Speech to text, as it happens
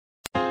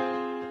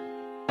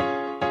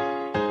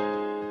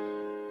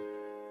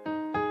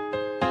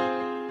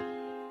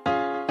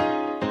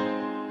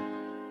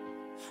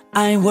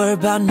I ain't worried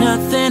about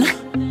nothing,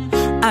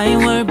 I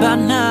ain't worried about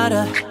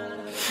nada.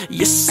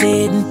 You're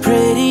sitting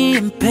pretty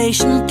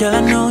impatient, girl,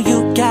 I know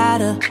you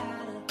gotta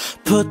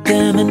put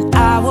them in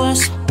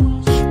hours,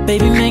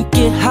 baby, make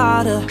it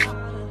harder.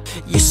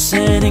 You're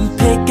sending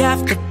pic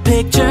after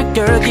picture,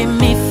 girl, get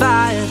me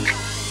fired.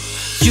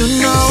 You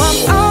know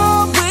I'm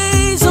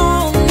always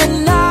on the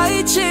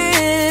night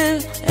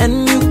shift,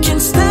 and you can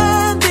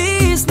stand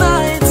these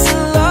nights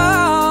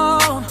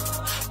alone.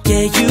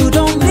 Yeah, you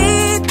don't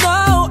need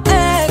no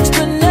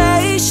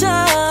explanation,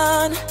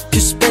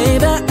 'cause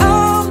baby,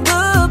 I'm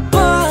the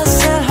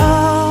boss at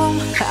home.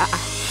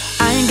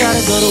 I ain't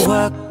gotta go to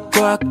work,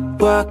 work,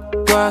 work,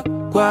 work,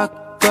 work,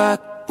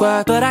 work,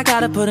 work, but I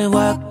gotta put in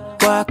work,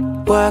 work,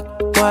 work,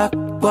 work,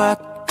 work,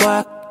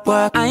 work,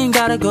 work. I ain't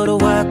gotta go to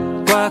work,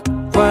 work,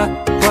 work,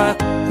 work,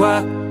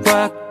 work,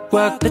 work,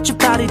 work. Let your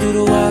body do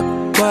the work,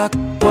 work,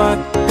 work,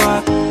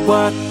 work,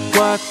 work,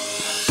 work.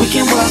 We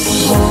can work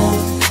from home,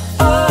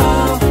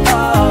 oh,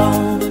 oh.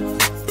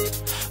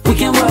 We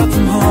can work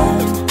from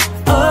home,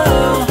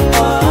 oh,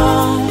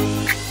 oh.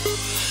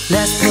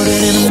 Let's put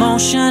it in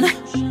motion,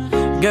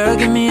 girl,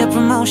 give me a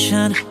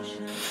promotion.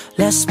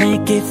 Let's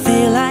make it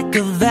feel like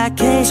a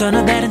vacation, turn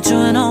a bed into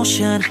an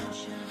ocean.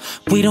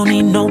 We don't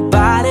need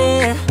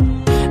nobody,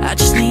 I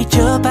just need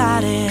your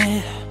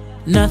body.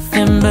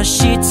 Nothing but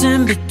sheets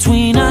in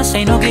between us,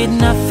 ain't no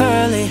getting up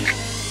early.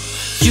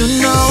 You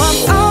know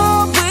I'm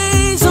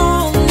always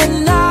on the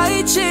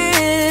night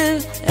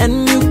shift,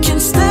 and you can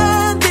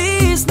stand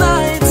these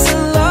nights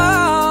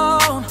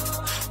alone.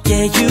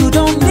 Yeah, you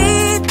don't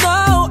need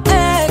no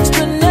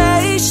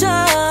explanation,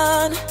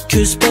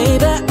 'cause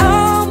baby,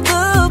 I'm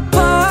the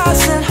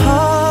boss at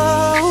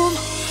home.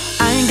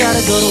 I ain't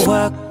gotta go to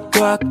work,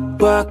 work,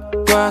 work,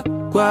 work,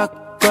 work,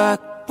 work,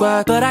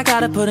 work, but I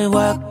gotta put in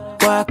work,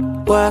 work,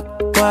 work,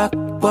 work,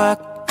 work,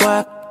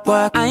 work,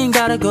 work. I ain't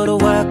gotta go to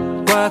work,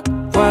 work,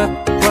 work,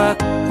 work,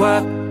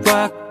 work,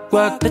 work,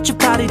 work. Let your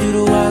body do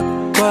the work,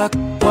 work,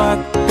 work,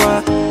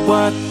 work,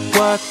 work,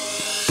 work.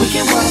 We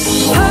can work from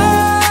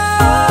home.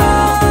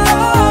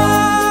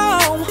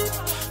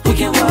 We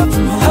can work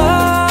from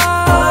home.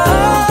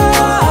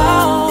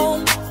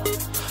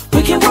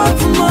 We can work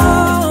from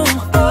home.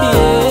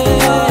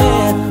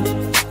 Yeah.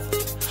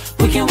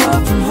 We can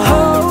work from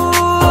home.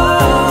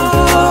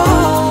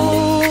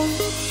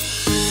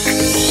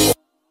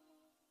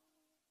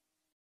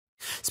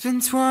 It's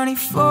been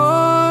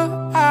 24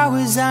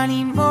 hours, I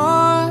need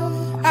more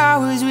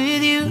hours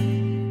with you.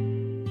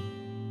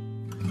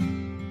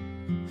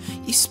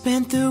 You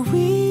spent the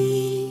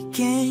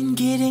weekend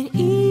getting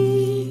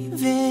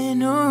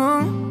even,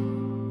 oh.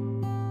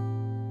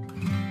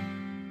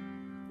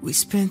 We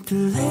spent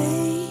the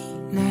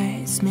late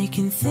nights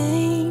making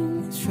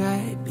things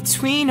right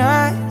between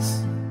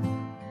us.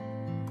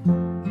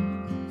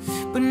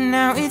 But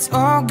now it's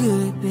all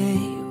good,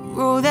 babe.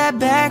 Roll that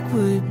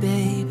backward,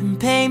 babe, and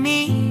pay me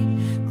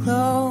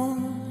close.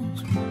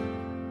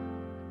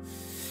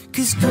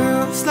 'Cause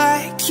girls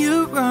like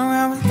you run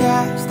around with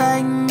guys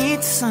like me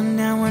till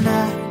sundown. When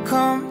I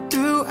come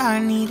through, I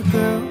need a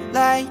girl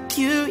like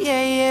you,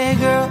 yeah, yeah.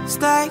 Girls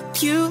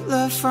like you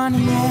love fun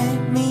and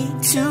let me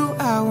too.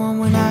 I want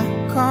when I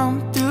come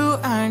through,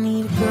 I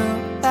need a girl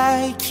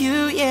like you,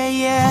 yeah,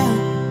 yeah.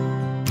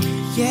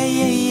 Yeah,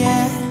 yeah,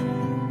 yeah.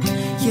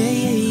 Yeah,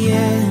 yeah,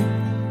 yeah.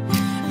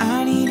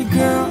 I need a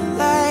girl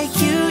like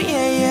you,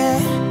 yeah, yeah.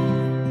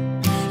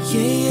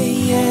 Yeah, yeah,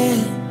 yeah.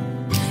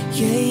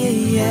 Yeah, yeah,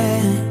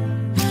 yeah.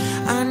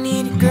 I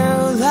need a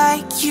girl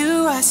like you.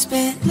 I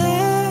spent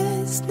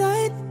last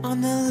night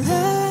on the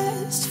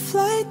last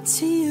flight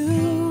to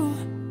you.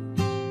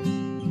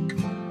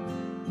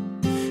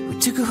 We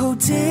took a whole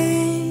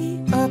day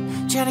up,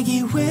 trying to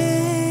get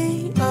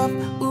way up,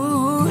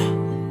 ooh.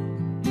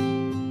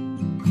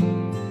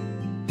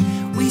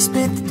 We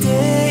spent the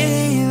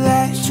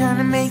daylight trying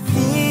to make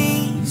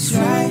things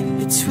right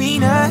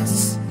between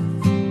us.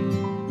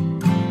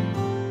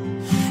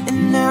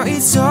 And now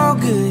it's all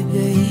good,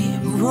 babe.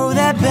 Roll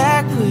that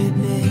backward,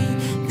 babe.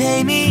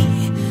 Pay me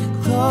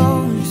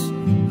close.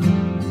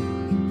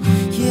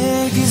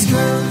 Yeah, 'cause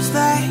girls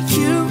like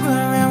you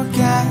run around with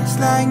guys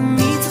like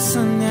me till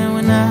sundown.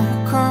 When I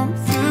come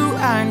through,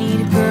 I need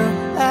a girl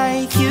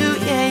like you,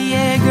 yeah,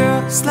 yeah.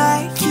 Girls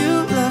like you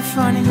love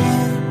fun and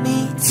let me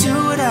do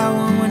what I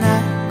want. When I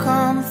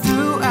come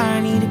through,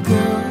 I need a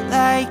girl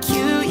like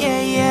you,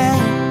 yeah, yeah.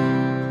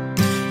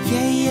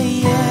 Yeah, yeah,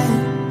 yeah.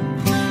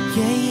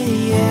 Yeah, yeah,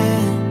 yeah.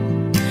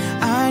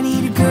 I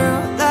need a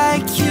girl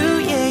like you,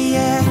 yeah,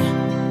 yeah.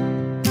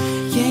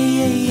 Yeah,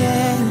 yeah,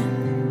 yeah.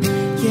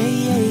 Yeah,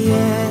 yeah,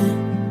 yeah.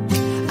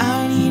 I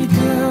need a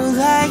girl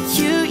like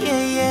you,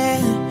 yeah, yeah.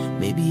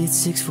 Maybe it's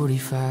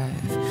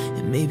 6:45,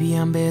 and maybe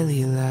I'm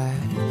barely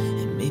alive,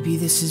 and maybe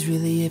this is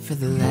really it for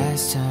the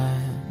last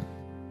time.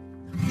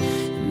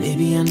 And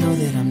maybe I know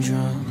that I'm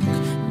drunk,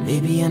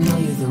 maybe I know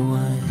you're the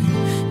one.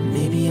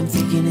 Maybe I'm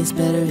thinking it's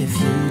better if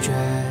you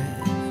drive.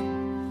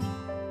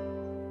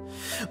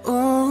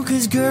 Oh,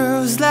 'cause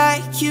girls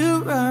like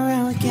you run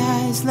around with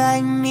guys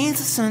like me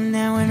till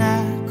sundown. When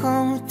I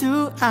come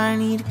through, I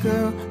need a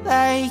girl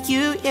like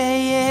you, yeah,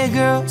 yeah.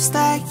 Girls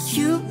like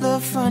you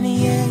love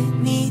funny, yeah,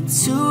 me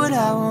too. What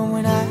I want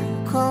when I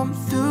come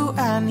through,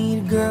 I need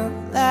a girl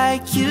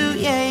like you,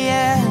 yeah,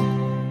 yeah.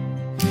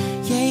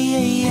 Yeah,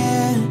 yeah,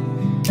 yeah.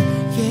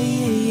 Yeah,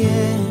 yeah,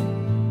 yeah.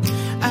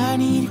 I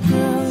need a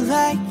girl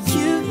like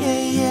you,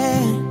 yeah,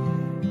 yeah.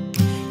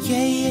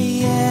 Yeah, yeah,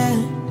 yeah.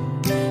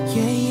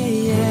 Yeah, yeah,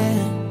 yeah.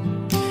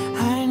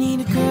 I need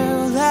a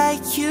girl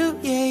like you,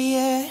 yeah,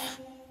 yeah.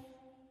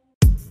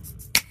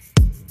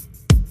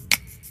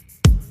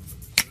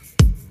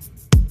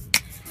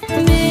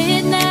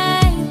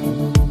 Midnight,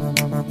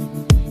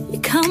 you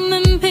come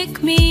and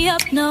pick me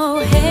up, no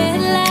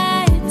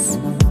headlights.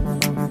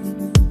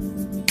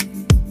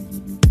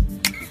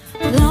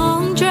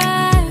 Long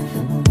drive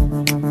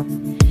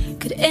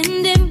could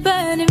end in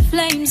burning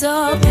flames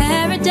or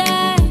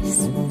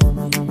paradise.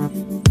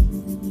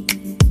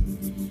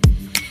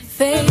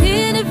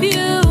 Faded of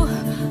you,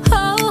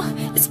 oh,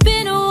 it's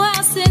been a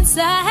while since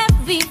I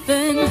have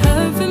even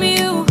heard from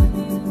you.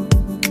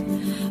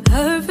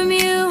 Heard from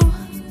you.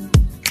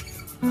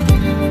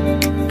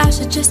 I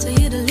should just tell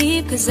you to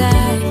leave, 'cause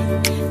I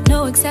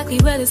know exactly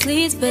where this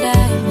leads, but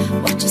I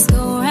watch us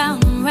go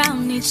round and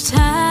round each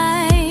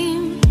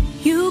time.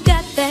 You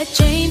got that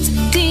James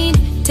Dean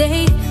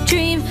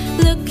daydream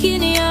look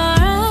in your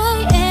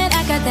eye, and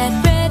I got that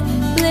red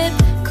lip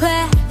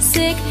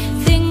classic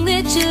thing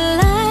that you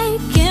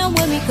like. And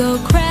when we go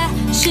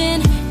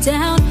crashing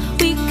down,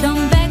 we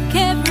come back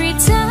every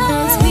time.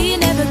 'Cause we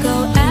never go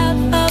out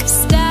of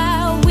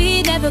style,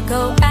 we never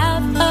go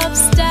out of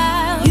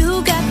style.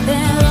 You got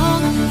that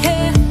long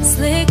hair,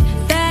 slick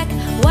back,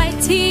 white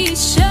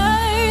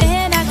t-shirt,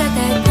 and I got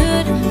that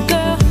good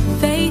girl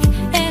faith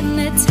and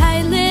a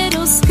tight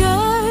little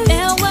skirt.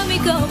 And when we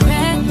go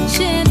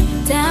crashing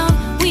down,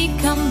 we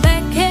come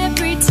back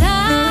every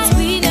time. 'Cause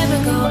we never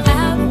go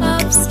out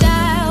of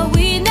style,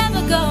 we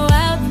never go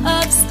out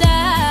of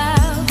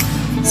style.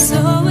 So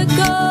it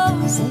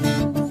goes,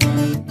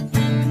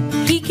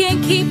 he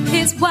can't keep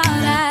his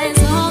wild eyes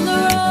on the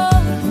road.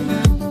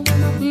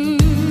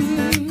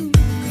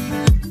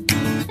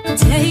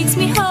 Takes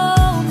me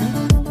home,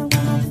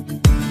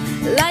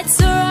 lights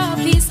are off,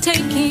 he's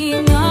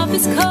taking off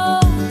his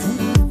coat.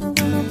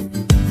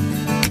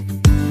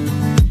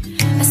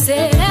 I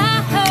said I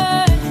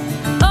heard,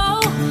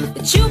 oh,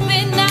 that you've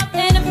been out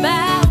and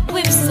about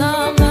with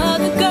some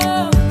other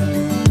girl,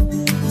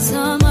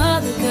 some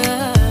other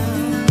girl.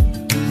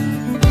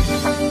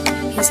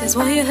 He says,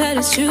 well, you heard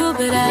it's true,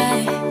 but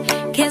I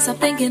can't stop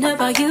thinking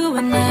about you.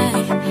 And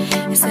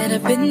I said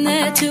I've been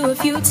there too a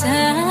few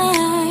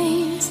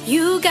times.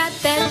 You got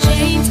that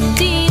James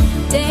Dean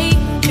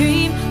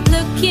daydream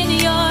look in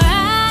your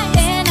eye,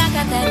 and I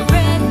got that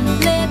red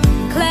lip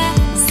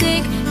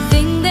classic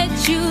thing that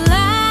you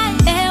like.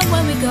 And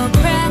when we go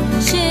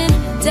crashing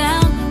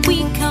down, we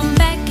come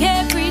back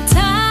every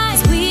time.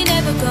 'Cause we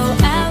never go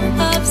out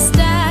of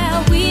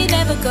style, we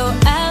never go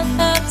out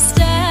of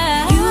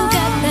style. You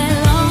got that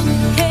long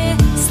hair,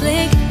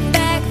 slick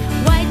back,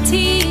 white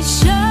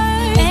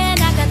t-shirt, and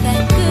I got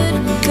that good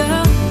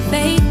girl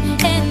faith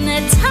and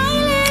that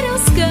tiny little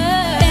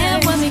skirt. And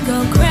when we go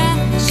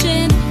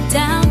crashing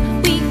down,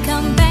 we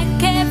come back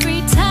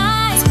every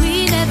time. 'Cause we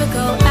never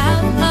go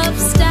out of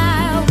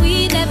style,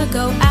 we never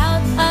go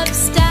out of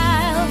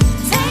style.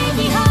 Take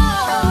me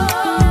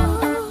home,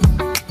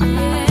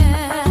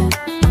 yeah.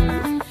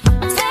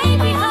 Take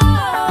me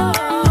home,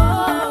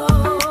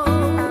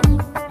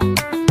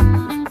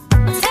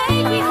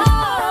 take me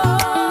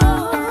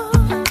home.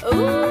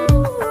 Ooh.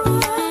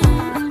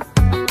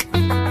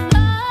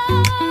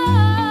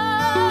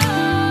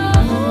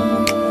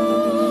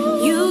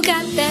 You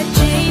got that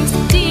James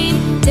Dean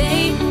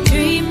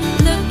daydream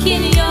look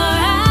in your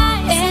eye,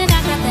 and I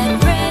got that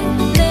red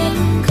lip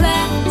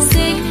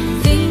classic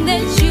thing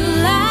that you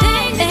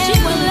like. And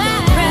when we go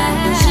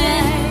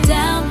crashing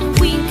down,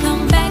 we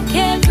come back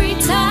every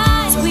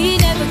time. 'Cause we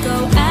never go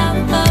out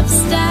of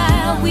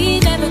style, we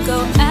never go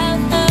out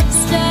of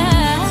style.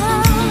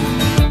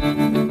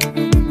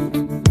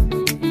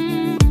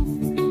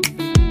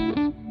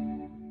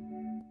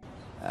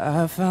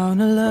 I found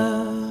a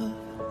love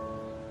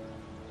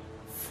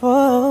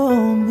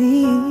for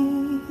me.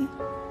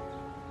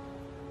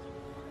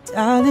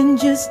 Darling,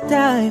 just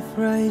dive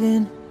right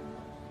in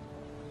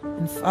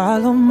and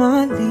follow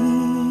my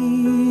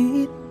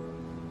lead.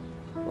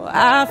 Well,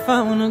 I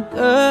found a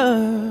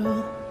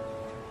girl,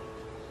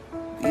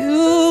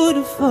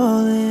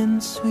 beautiful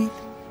and sweet.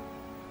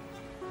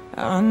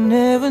 I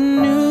never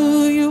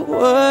knew you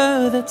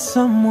were that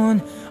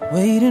someone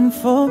waiting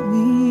for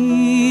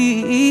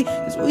me.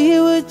 'Cause we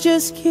were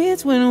just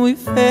kids when we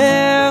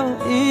fell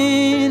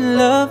in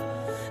love,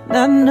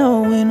 not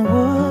knowing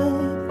what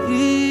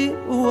it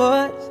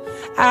was.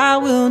 I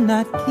will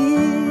not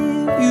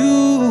give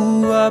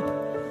you up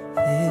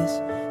this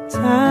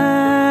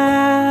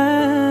time,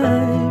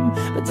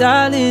 but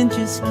darling,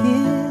 just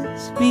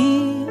kiss me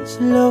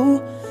slow.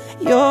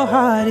 Your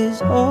heart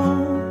is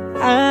all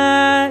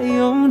I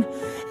own.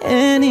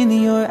 And in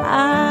your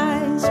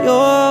eyes,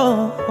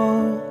 you're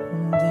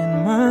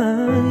holding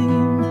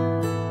mine.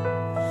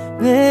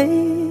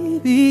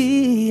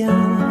 Baby,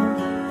 I'm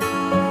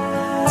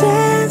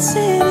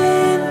dancing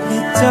in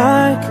the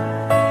dark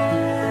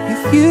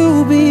with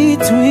you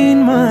between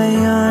my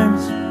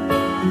arms,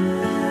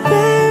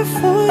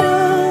 barefoot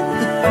on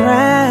the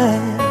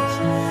grass,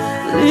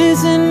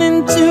 listening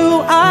to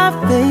our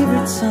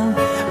favorite song.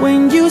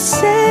 When you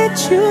said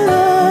you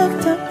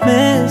looked a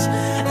mess,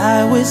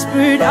 I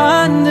whispered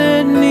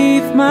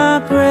underneath my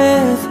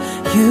breath.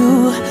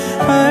 You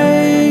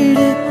heard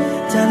it,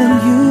 telling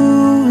you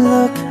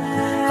look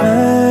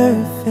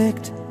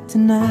perfect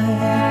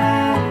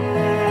tonight.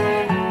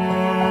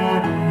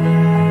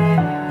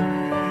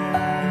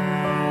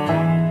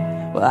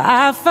 Well,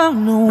 I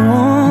found a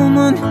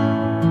woman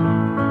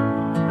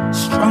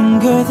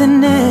stronger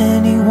than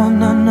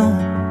anyone I know.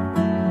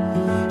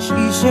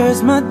 She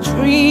shares my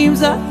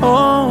dreams. I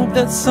hope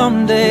that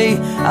someday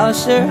I'll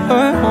share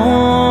her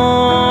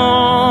home.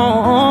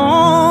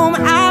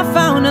 I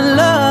found a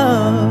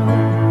love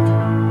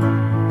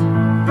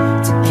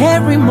to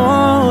carry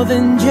more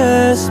than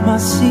just my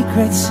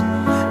secrets,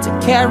 to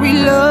carry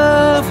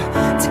love,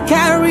 to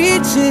carry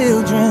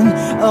children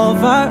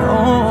of our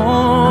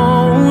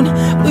own.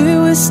 We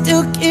were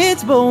still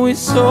kids, but we're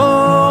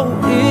so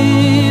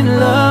in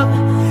love,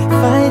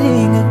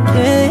 fighting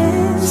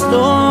against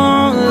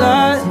all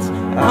odds.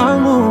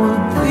 I'm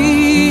gonna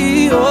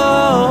be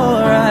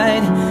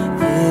alright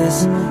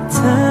this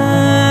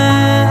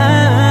time.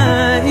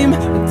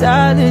 But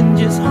darling,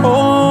 just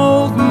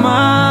hold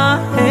my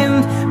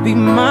hand, be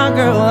my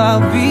girl,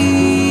 I'll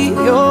be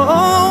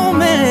your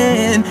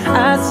man.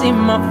 I see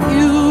my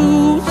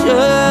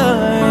future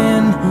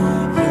in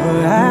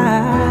your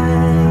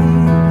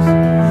eyes.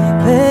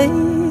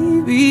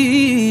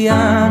 Baby,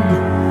 I'm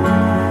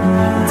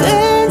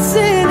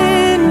dancing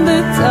in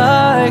the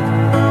dark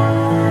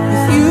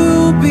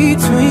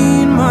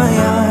between my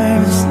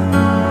arms,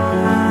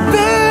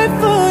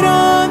 barefoot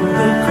on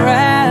the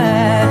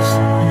grass,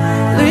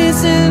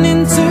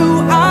 listening to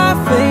our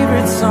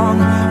favorite song.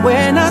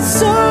 When I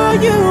saw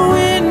you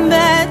in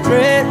that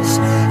dress,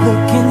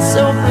 looking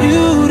so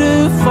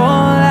beautiful,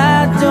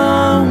 I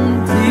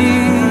don't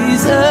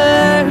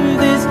deserve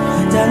this.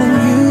 Darling,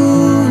 you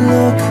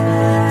look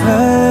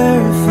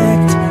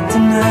perfect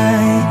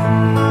tonight.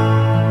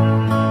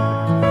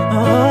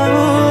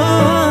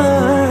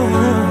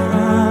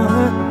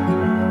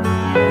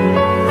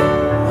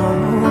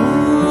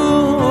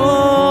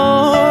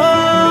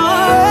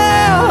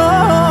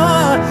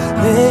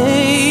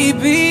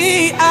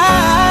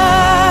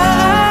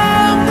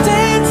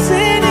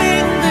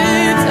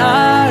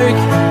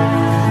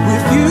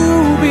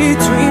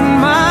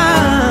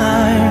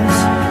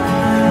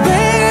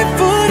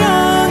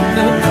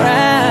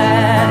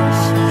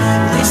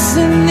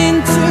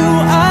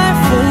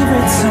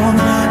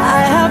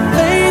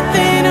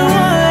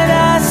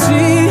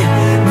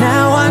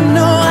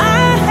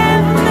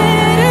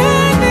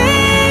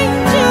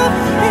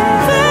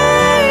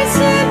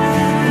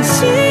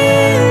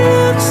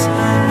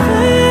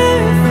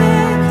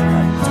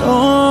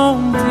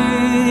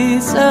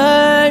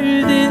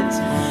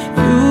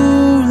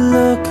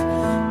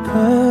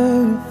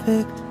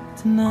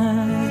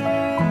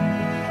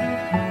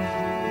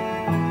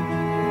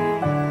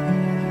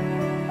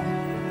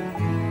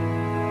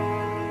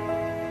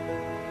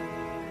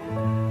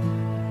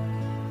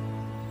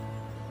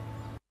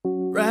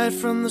 Right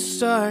from the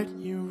start,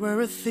 you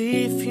were a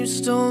thief, you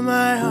stole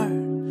my heart,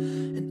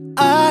 and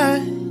I,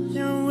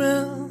 your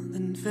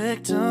willing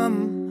victim.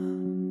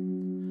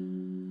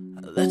 I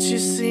let you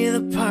see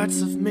the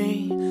parts of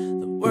me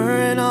that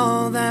weren't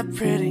all that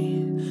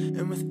pretty,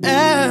 and with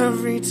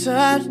every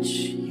touch,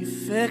 you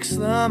fix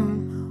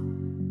them.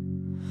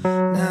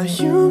 Now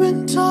you've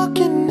been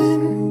talking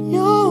in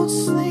your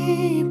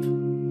sleep,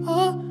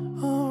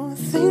 oh,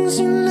 things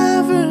you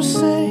never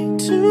say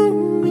to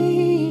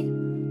me.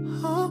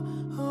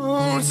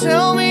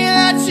 Tell me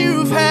that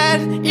you've had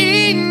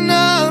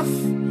enough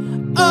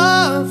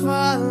of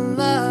our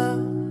love.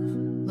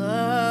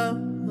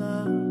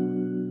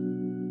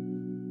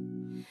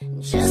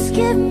 Just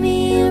give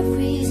me a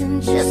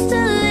reason, just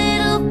a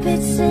little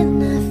bit's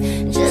enough.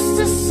 Just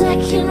a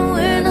second,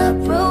 we're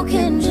not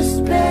broken,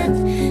 just bent,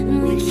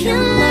 and we can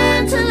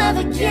learn to love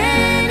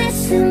again.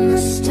 It's in the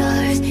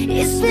stars,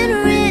 it's been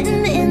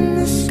written in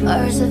the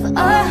scars of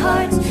our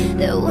hearts,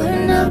 that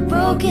we're not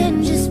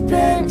broken, just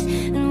bent,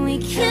 and we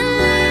can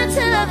learn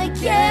to love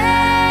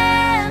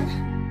again.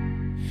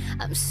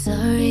 I'm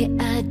sorry,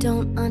 I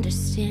don't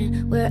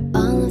understand where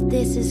all of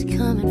this is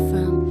coming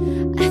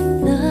from. I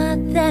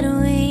thought that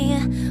we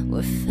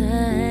were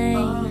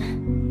fine.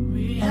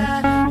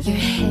 Your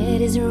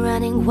head is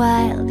running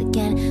wild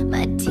again,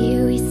 my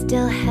dear, we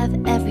still have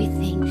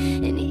everything,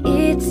 and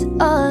it's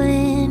all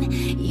in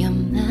your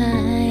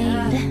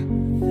mind.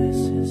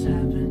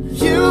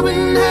 You've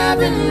been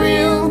having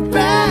real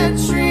bad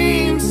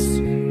dreams.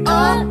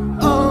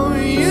 Oh,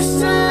 you used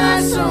to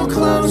lie so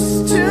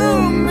close to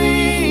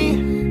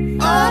me.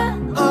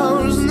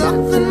 Oh, there's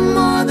nothing more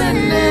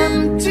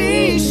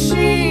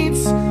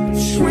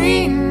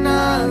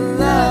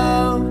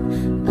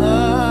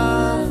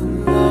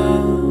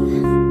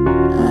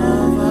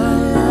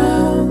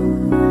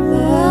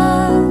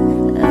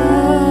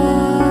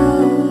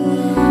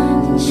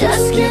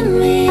Just give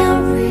me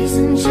a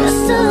reason,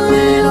 just a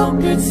little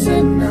bit's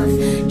enough.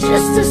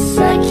 Just a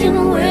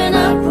second, we're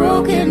not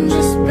broken,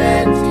 just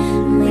bent.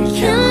 We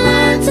can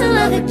learn to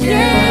love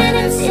again.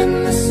 It's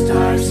in the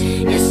stars,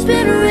 it's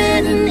been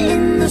written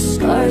in the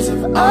scars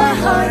of our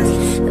hearts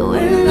that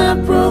we're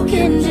not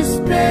broken,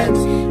 just bent.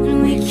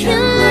 And we can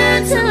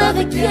learn to love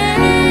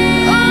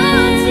again.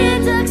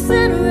 Oh, teardrop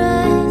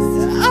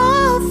sunrise,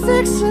 I'll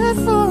fix it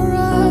for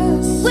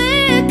us.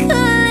 We're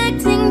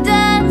collecting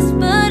dust,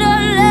 but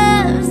our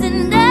love's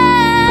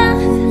enough.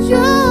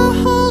 You're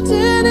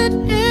holding it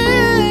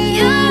in,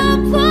 you're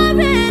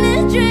pouring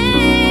a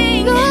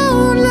drink.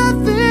 No,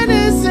 nothing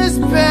is as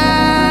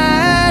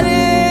bad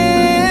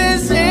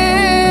as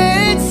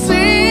it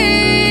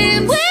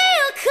seems.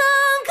 We'll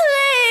come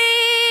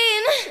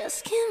clean.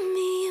 Just give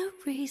me a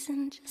reason,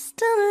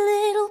 just a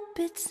little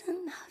bit's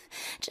enough.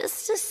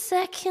 Just a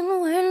second,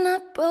 we're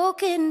not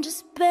broken,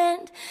 just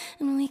bent.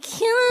 And we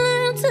can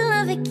learn to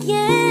love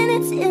again.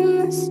 It's in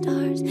the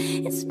stars,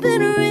 it's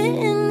been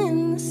written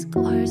in the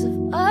scars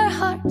of our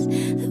hearts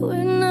that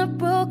we're not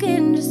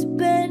broken, just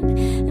bent.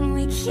 And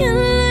we can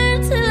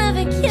learn to love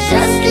again.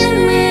 Just give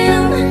me a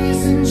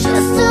reason,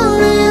 just a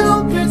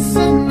little bit's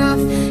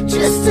enough.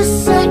 Just a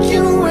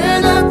second,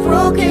 we're not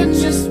broken,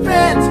 just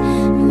bent.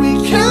 And we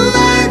can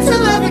learn to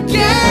love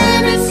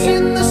again. It's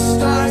in the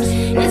stars,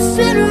 it's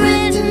been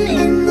written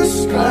in the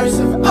scars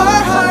of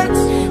our hearts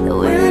that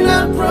we're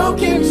not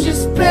broken,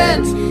 just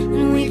bent.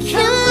 And we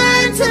can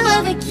learn to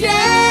love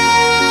again.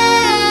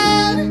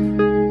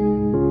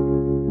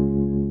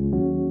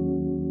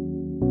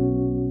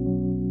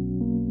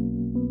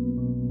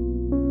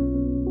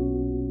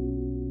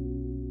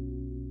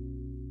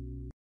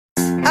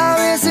 I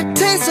miss the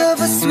taste of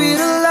a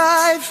sweeter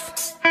life.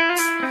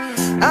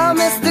 I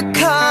miss the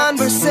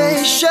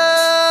conversation.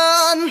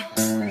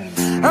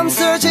 I'm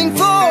searching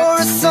for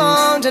a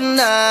song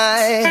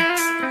tonight.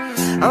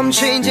 I'm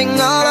changing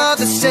all of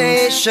the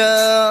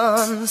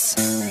stations.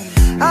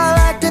 I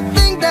like to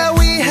think that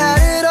we had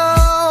it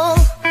all.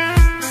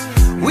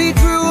 We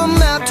drew a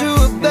map to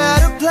a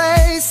better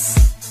place,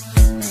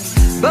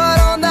 but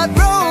on that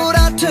road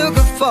I took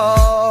a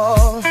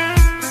fall.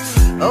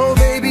 Oh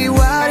baby,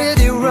 why did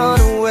you run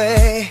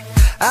away?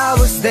 I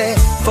was there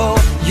for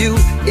you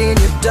in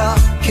your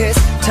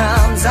darkest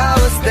times. I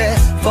was there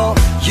for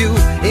you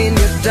in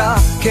your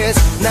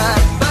darkest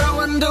night. But I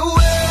wonder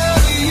where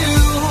were you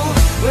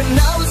when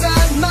I was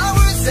at my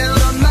worst, down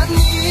on my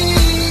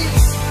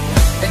knees?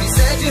 And you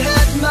said you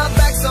had my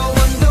back, so I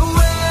wonder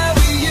where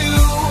were you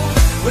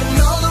when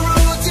all the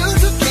roads you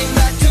took came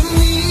back to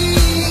me?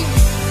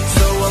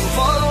 So I'm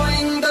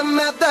following the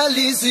map that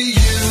leads to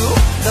you,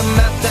 the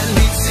map that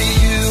leads to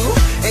you.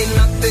 Ain't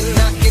nothing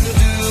I can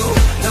do,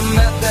 the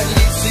map that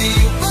leads to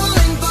you.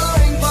 Following,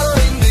 following,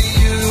 following to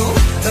you,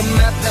 the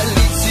map that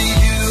leads to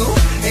you.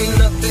 Ain't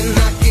nothing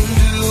I can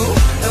do,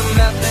 the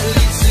map that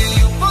leads to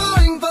you.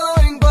 Following,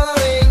 following,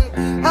 following.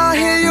 I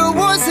hear your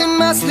voice in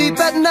my sleep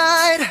at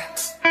night.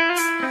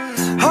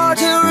 Hard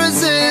to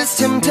resist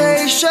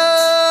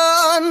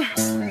temptation,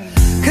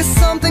 'cause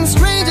something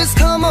strange has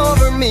come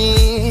over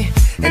me,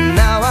 and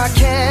now I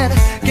can't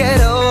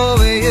get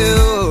over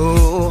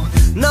you.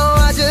 No,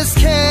 I just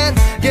can't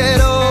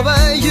get over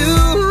you.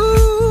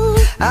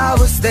 I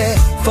was there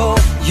for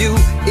you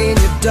in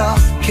your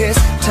darkest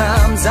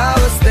times. I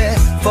was there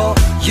for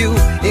you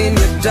in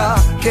your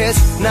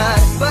darkest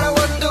night. But I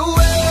wonder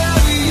where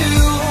were you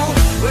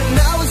when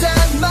I was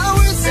at my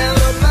worst, down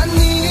on my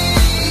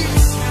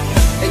knees?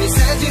 And you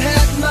said you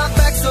had my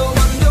back, so I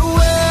wonder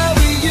where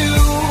were you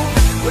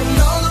when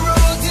all the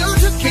roads you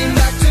took came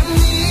back to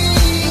me?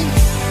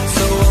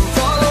 So I'm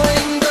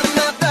following the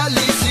map that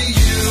leads to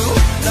you,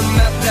 the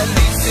map that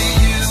leads to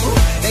you.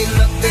 Ain't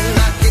nothing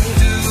I can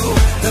do,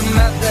 the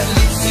map that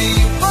leads to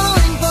you.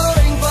 Following,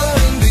 following,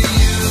 following to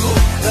you,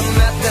 the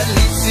map that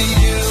leads to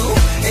you.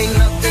 Ain't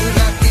nothing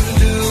I can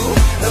do,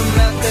 the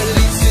map that leads to you.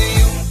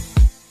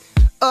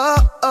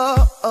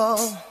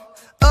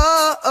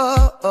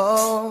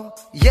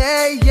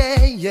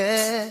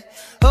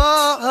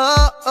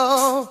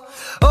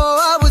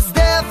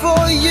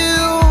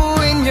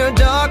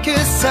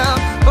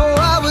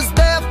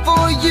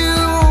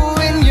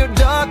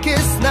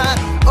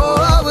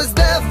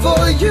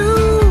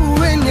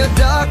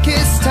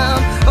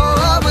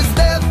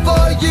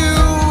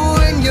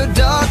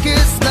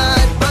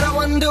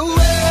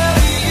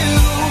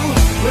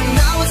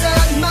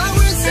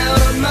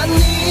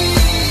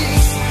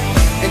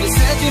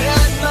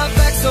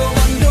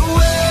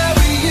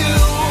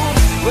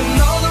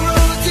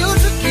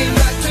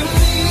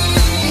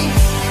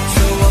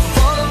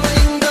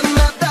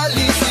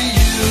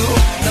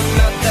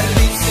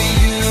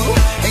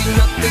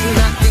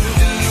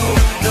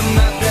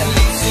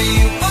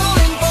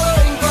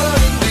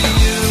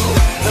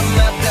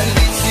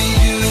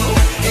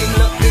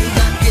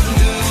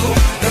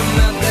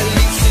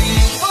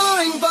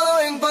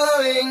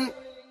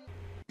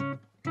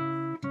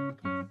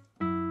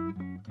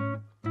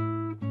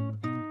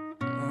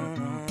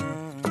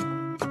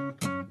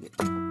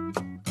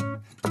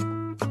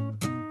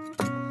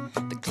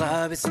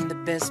 love isn't the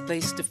best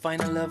place to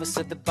find a lover,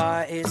 so the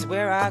bar is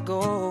where I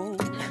go.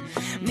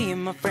 Me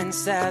and my friends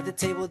sat at the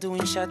table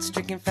doing shots,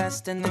 drinking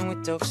fast, and then we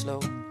talk slow.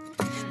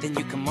 Then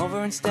you come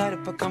over and start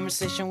up a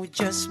conversation with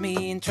just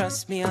me, and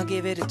trust me, I'll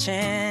give it a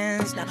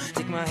chance. Now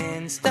take my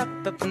hand, stop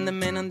up in the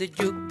man on the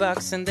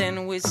jukebox, and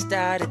then we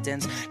start to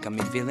dance. Got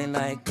me feeling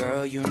like,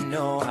 girl, you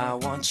know I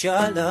want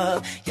your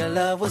love. Your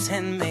love was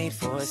handmade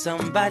for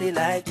somebody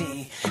like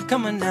me.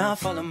 Come on now,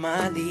 follow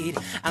my lead.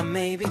 I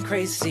may be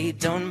crazy,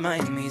 don't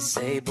mind me.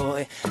 Say,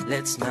 boy,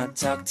 let's not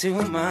talk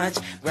too much.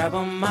 Grab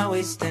on my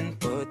waist and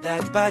put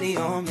that body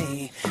on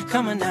me.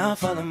 Come on now,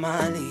 follow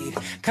my lead.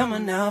 Come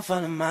on now,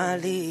 follow my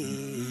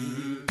lead.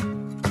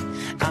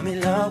 I'm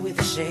in love with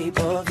the shape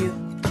of you.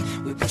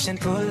 We push and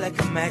pull like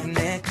a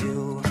magnet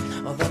do.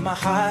 Although my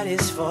heart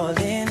is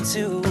falling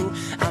too,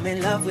 I'm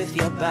in love with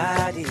your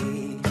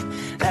body.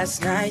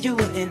 Last night you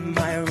were in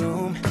my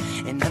room,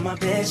 and now my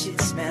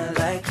bedsheets smell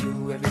like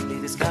you. Every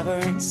day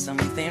discovering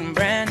something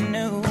brand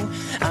new.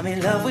 I'm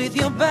in love with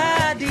your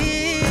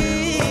body,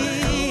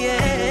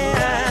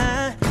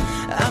 yeah.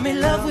 I'm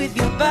in love with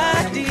your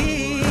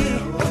body.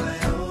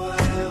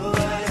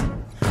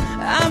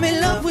 I'm in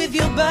love with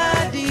your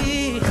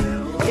body,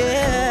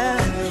 yeah,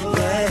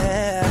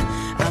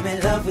 yeah. I'm in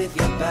love with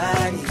your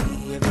body.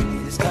 Every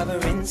day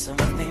discovering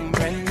something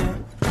brand new.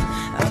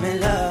 I'm in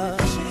love.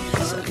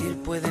 Salir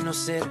puede no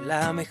ser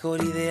la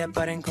mejor idea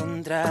para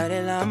encontrar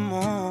el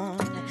amor.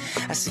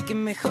 Así que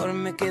mejor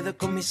me quedo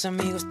con mis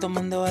amigos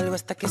tomando algo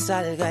hasta que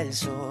salga el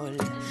sol.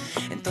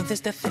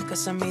 Entonces te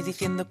acercas a mí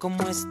diciendo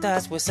cómo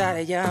estás, pues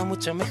ahora ya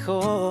mucho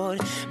mejor.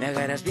 Me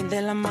agarras bien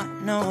de la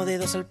mano,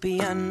 dedos al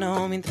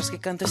piano, mientras que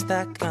canto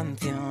esta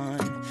canción.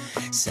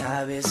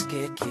 Sabes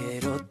que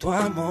quiero tu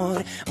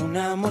amor, un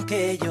amor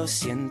que yo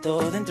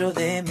siento dentro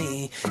de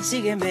mí.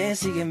 Sígueme,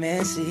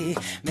 sígueme, sí,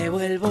 me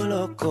vuelvo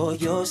loco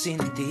yo sin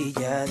ti.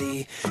 Ya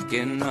di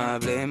que no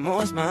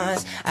hablemos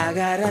más,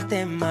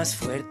 agárrate más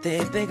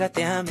fuerte,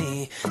 pégate a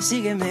mí.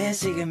 Sígueme,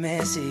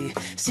 sígueme, sí,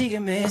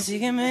 sígueme,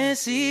 sígueme,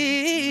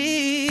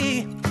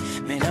 sí.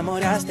 Me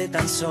enamoraste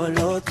tan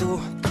solo tú,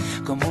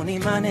 como un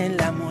imán en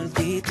la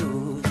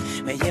multitud.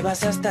 Me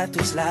llevas hasta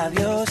tus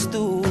labios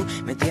tú,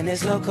 me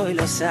tienes loco y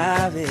lo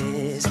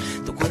sabes.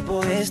 Tu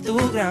cuerpo es tu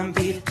gran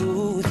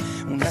virtud,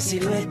 una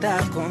silueta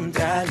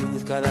contra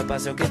luz. Cada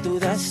paso que tú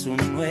das un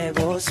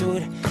nuevo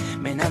sur.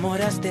 Me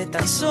enamoraste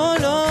tan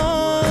solo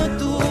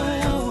tú.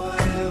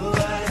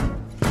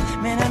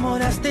 Me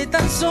enamoraste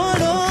tan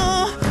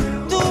solo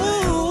tú.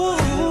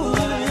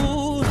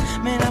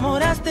 Me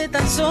enamoraste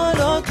tan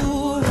solo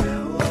tú.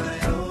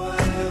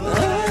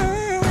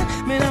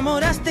 Me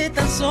enamoraste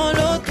tan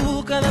solo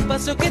tú. Cada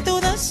paso que tú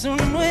das un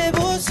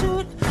nuevo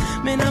sur.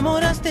 Me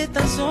enamoraste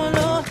tan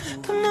solo.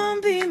 Come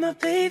on, be my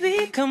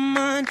baby, come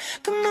on.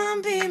 Come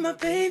on, be my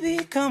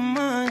baby, come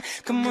on.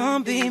 Come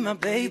on, be my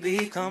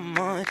baby, come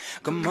on.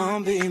 Come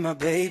on, be my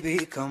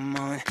baby, come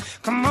on.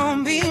 Come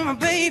on, be my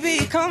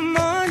baby, come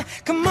on.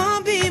 Come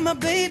on, be my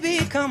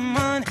baby, come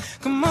on.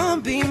 Come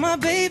on, be my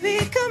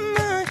baby, come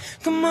on.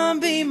 Come on,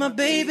 be my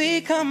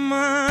baby, come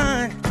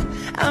on.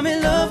 I'm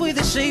in love with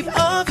the shape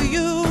of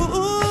you,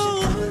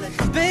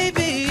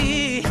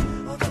 baby.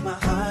 My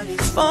heart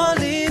is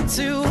falling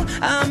too.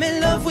 I'm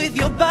in love with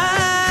your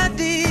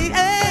body,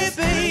 hey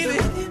baby.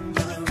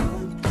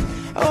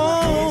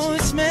 Oh,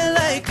 it smells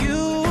like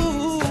you.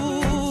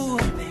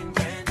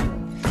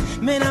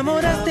 Me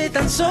enamoraste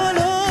tan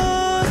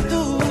solo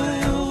tú.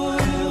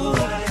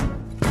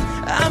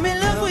 I'm in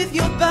love with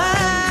your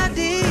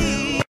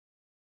body.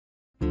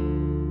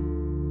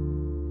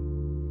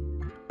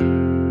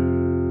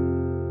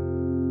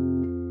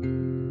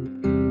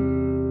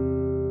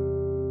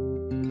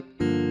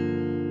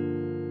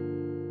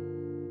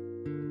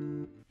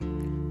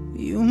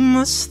 You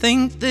must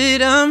think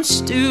that I'm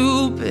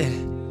stupid.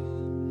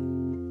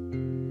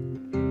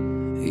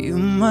 You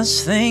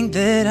must think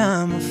that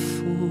I'm a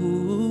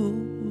fool.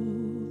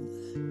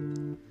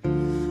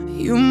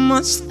 You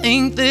must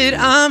think that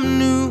I'm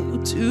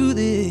new to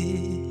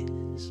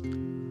this,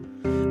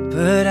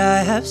 but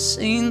I have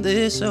seen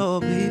this all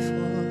before.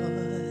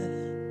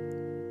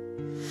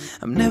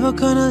 I'm never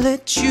gonna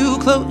let you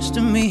close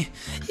to me,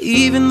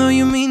 even though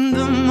you mean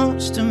the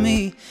most to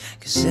me.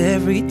 'Cause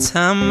every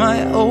time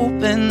I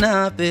open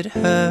up it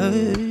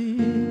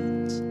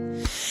hurts.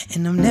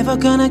 And I'm never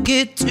gonna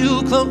get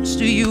too close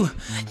to you,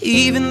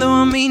 even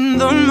though I mean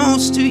the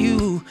most to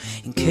you,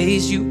 in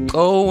case you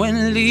go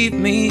and leave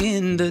me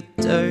in the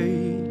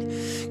dirt.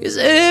 'Cause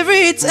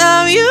every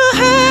time you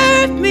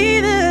hurt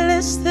me, the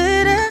less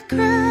that I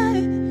cry.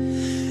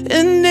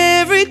 And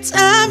every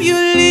time you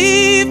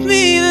leave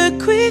me, the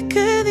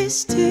quicker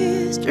these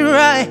tears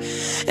dry.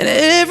 And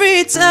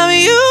every time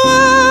you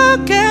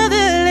walk out,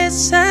 the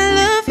less I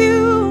love you.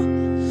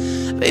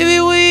 Baby,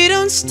 we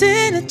don't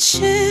stand a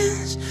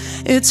chance.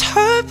 It's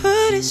hard,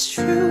 but it's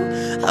true.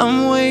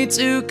 I'm way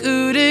too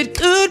good at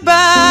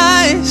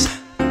goodbyes.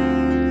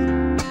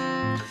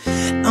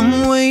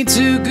 I'm way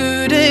too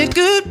good at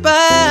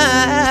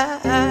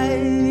goodbyes,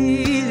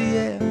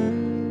 yeah.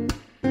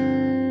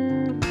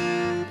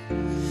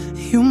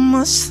 You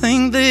must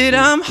think that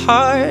I'm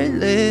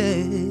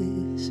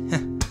heartless.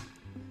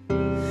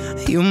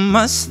 You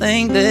must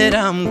think that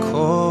I'm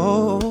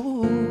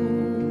cold.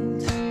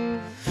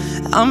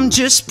 I'm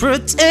just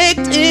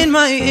protecting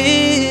my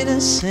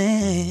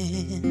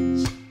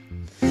innocence.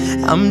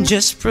 I'm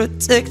just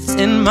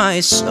protecting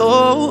my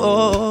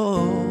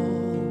soul.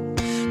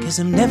 'Cause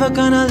I'm never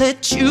gonna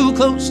let you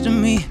close to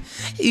me,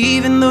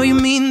 even though you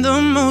mean the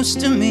most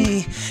to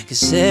me.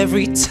 'Cause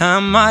every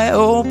time I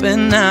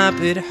open up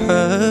it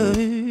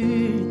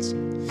hurts.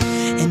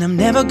 And I'm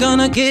never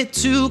gonna get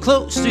too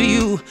close to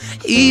you,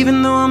 even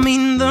though I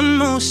mean the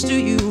most to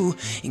you.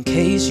 In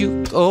case you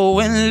go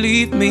and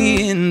leave me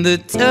in the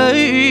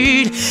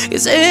dirt.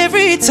 'Cause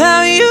every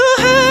time you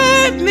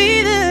hurt me,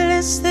 the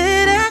less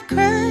that I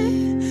cry.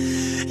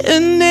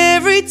 And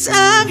every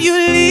time you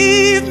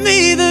leave me,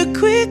 the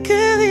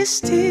quicker these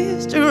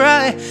tears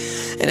dry.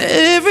 And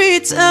every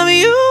time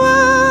you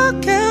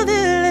walk out,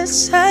 the less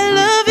I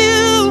love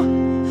you.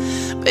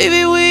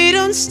 Baby, we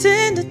don't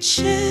stand a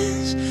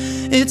chance.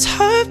 It's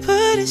hard,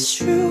 but it's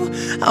true.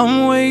 I'm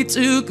way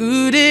too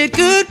good at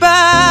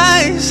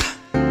goodbyes.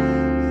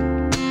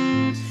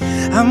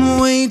 I'm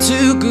way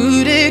too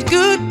good at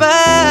goodbyes.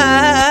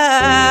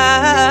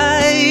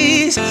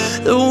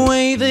 The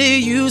way that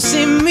you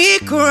see me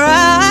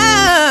cry.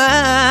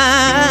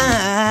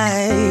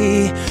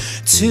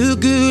 Too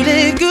good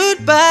at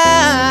goodbyes.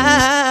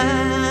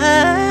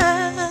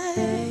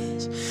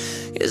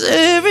 'Cause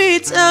every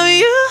time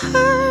you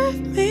hurt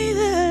me,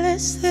 the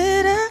less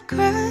that I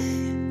cry.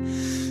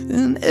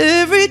 And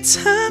every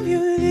time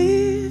you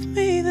leave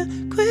me, the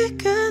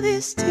quicker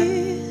these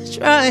tears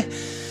dry.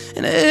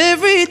 And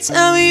every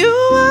time you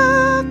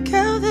walk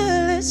out, the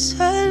less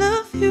I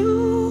love you.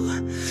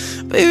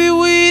 Baby,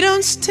 we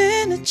don't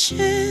stand a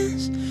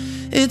chance.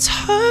 It's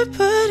hard,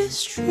 but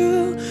it's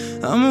true.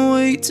 I'm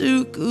way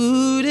too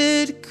good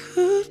at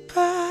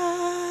goodbyes.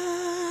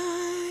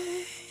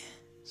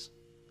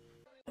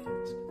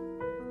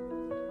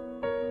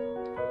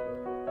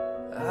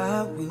 I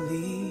will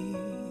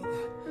leave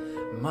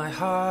my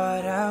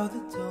heart out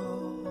the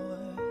door.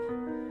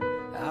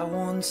 I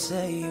won't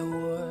say a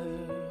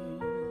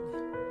word.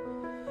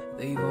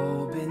 They've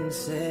all been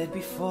said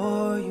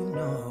before, you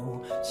know.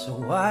 So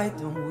why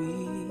don't we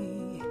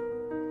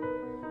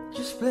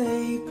just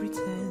play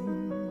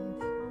pretend,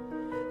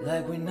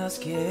 like we're not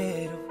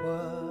scared of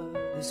what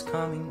is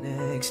coming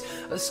next,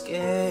 or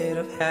scared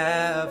of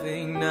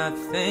having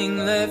nothing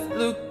left.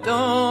 Look,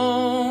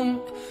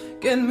 don't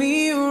get me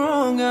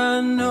wrong,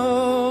 I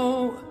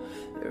know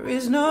there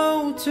is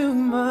no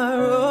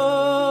tomorrow.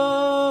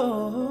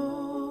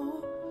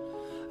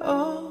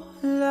 All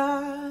I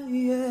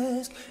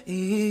ask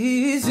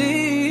is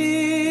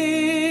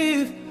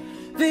if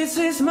this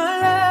is my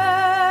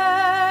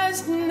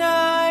last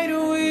night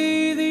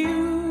with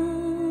you.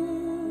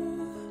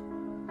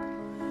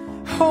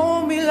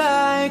 Hold me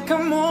like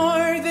I'm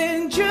more than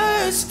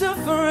just a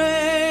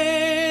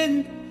friend.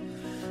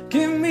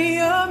 Give me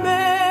a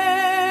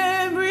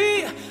memory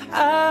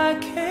I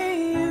can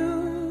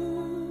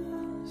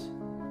use.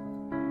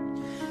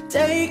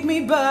 Take me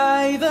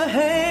by the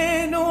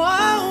hand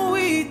while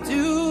we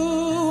do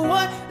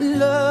what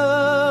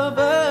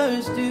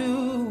lovers do.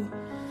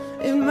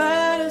 It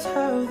matters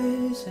how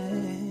this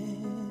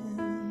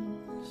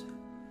ends.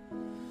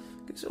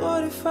 'Cause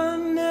what if I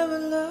never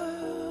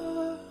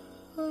love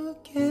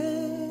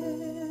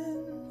again?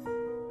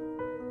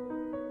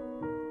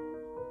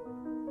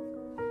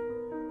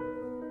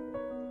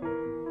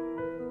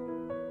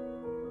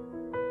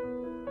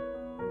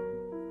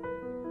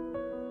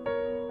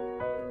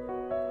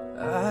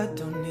 I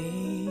don't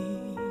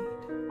need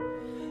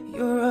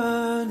your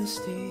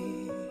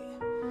honesty.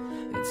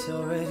 It's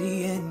already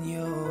in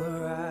your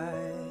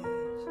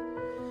eyes.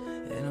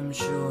 And I'm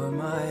sure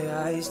my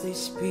eyes, they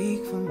speak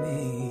for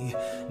me.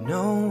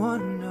 No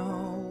one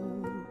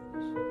knows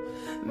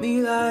me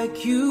like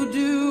you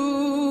do.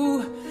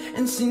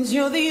 And since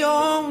you're the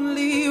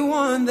only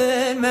one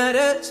that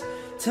matters,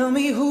 tell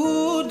me, who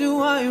do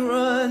I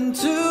run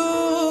to?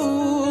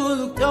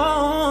 Look,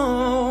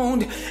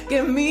 don't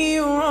get me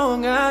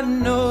wrong, I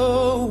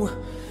know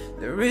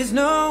there is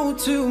no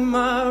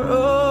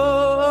tomorrow.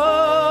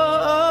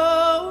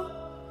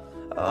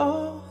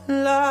 All I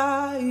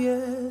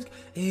ask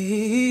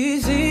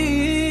is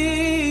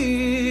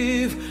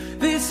if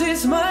this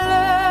is my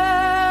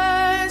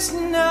last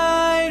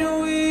night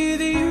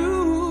with you.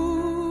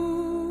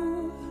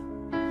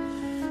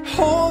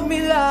 Hold me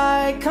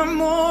like I'm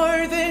more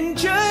than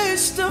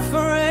just a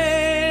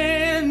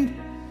friend.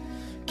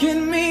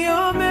 Give me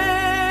your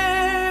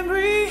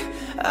memory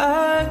I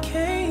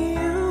can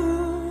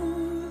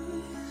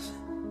use.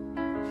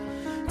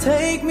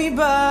 Take me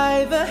by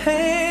the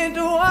hand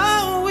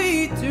while we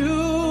do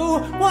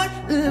what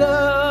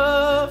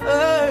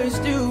lovers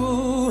do.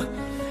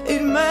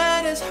 It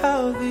matters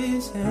how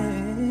this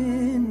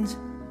ends.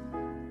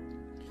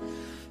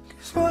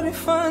 'Cause what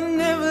if I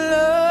never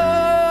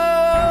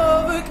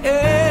love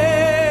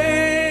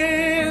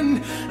again?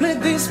 Let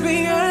this be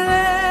a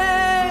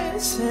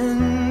lesson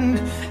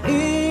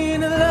in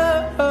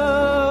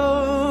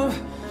love.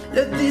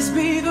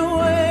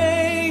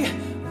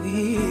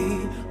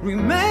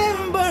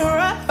 remember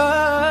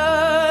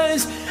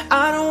us.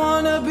 I don't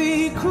wanna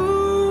be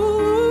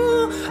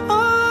cruel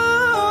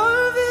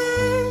or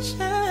vicious,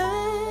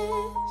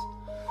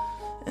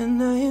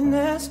 and I ain't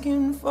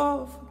asking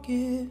for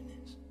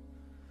forgiveness.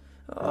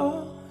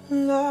 All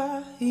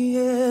I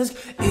ask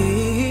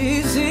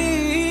is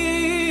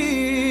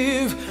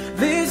if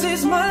this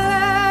is my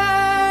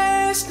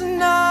last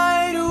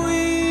night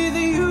with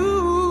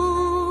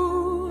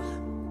you,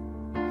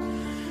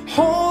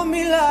 hold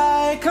me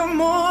like I'm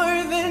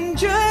more than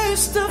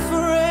just a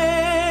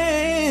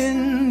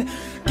friend.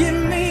 Give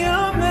me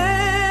a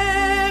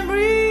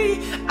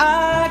memory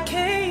I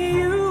can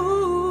use.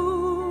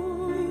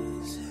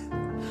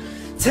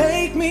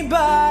 Take me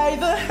by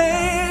the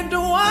hand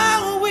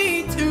while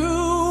we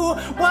do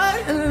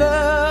what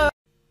love.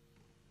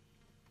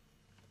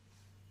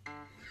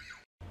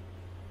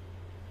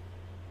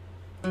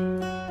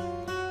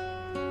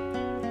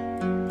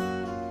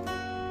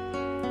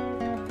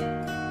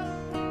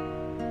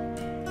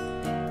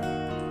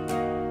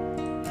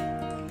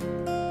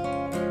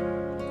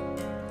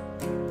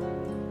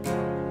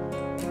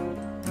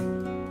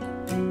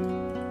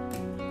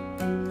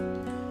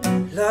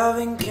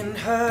 Loving can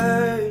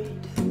hurt.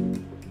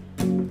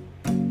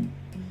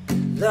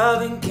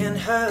 Loving can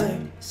hurt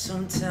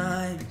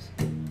sometimes,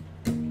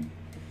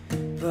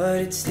 but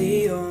it's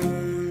the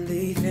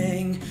only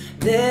thing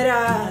that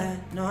I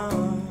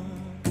know.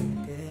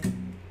 Yeah.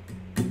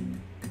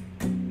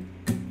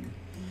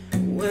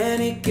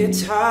 When it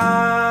gets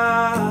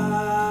hard,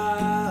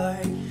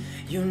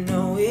 you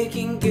know it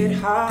can get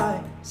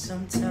hard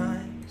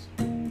sometimes.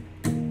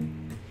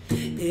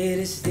 It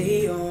is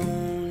the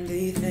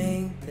only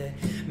thing that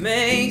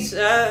makes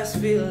us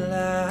feel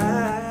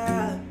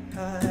alive.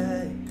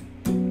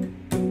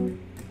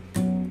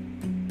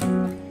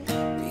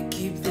 We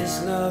keep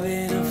this love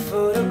in a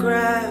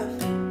photograph.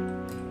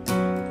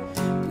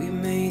 We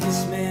made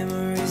these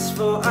memories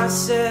for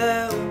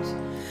ourselves,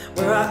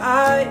 where our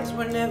eyes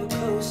were never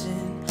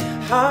closing,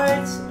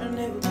 hearts are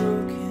never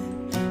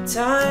broken,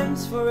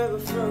 time's forever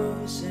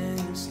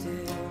frozen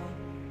still.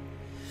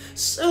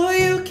 So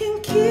you can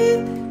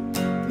keep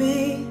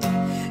me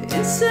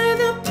inside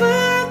the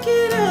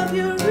pocket of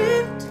your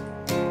ripped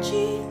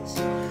jeans,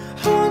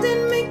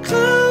 holding me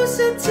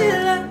closer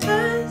till our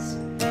eyes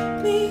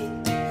meet.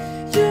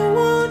 You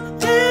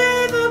won't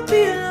ever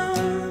be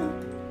alone.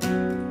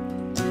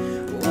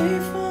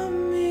 Wait for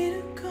me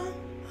to come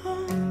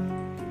home.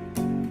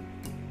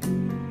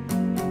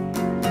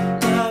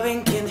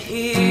 Loving can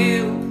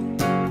heal.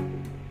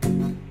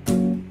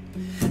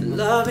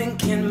 Loving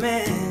can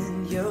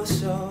mend your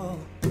soul,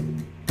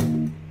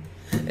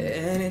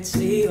 and it's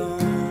the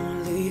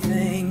only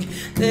thing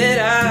that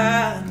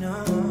I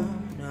know.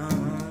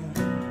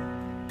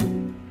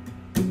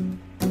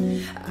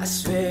 I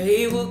swear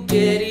it will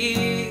get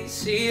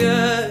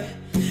easier.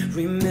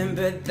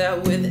 Remember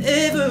that with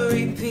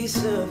every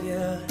piece of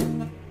you,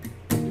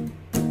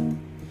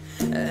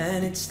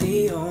 and it's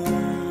the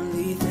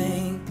only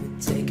thing we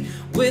take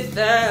with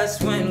us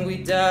when we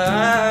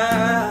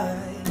die.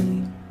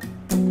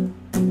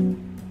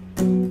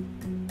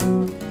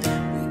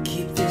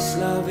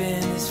 Love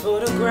in these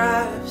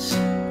photographs.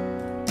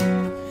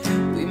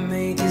 We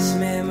made these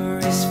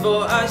memories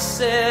for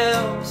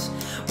ourselves,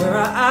 where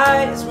our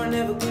eyes were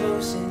never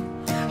closing,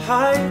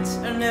 hearts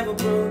are never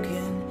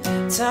broken,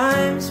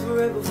 time's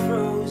forever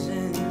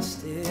frozen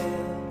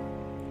still.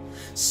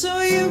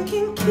 So you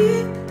can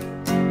keep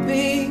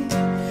me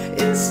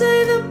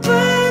inside the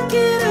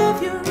pocket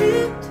of your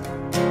ripped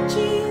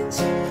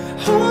jeans,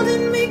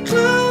 holding me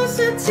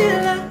closer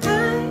till our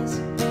eyes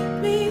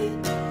meet.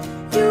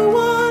 You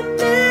won't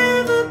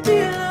never be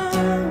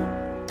alone.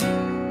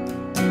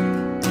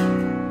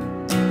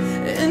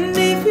 And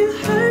if you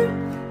hurt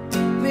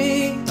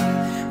me,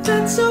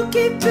 that's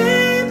okay,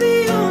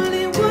 baby.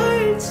 Only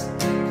words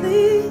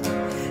bleed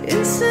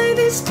inside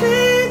these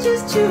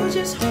pages. You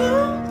just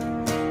hold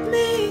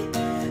me,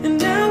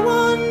 and I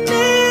won't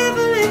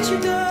never let you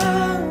go.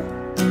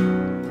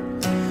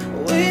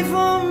 Wait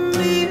for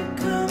me to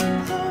come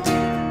home.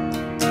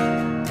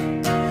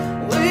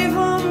 Wait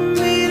for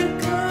me to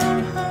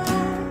come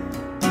home.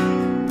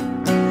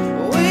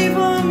 Wait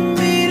for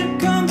me to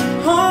come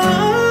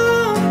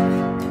home.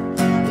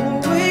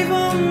 Wait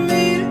for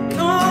me to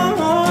come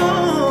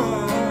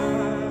home.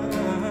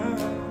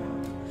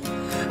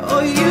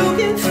 Oh, you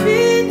can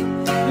fit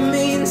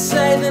me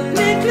inside the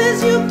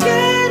necklace you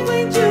got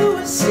when you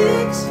were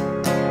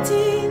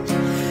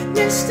 16,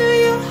 next to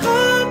your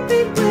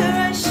heartbeat where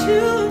I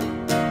should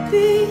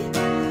be.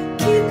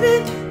 Keep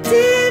it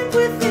deep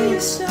within your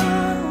soul.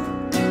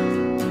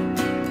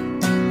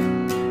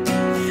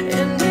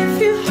 And if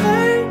you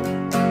hurt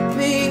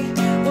me,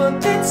 well,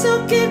 that's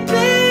okay,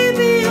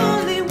 baby.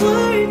 Only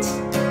words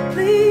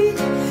bleed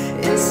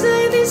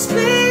inside these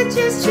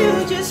pages. You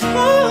just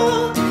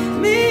hold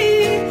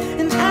me,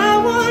 and I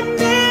won't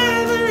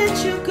never let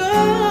you go.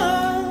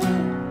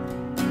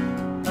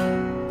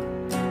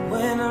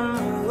 When I'm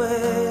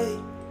away,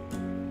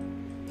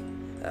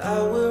 I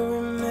will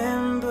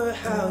remember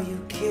how you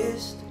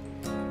kissed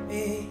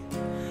me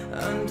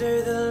under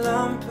under the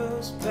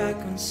lamppost back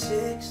on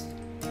 6th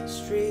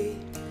Street,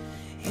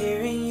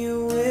 hearing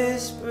you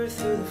whisper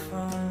through the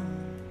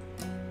phone,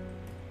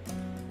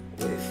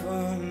 wait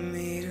for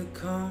me to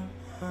come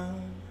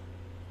home.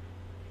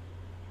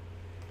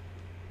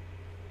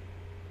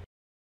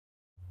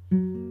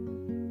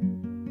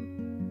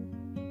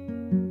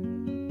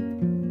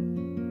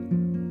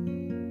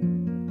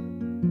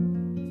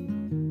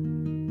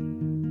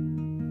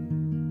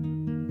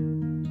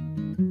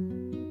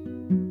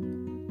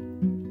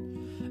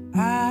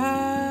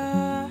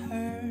 I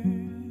heard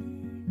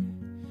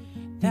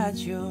that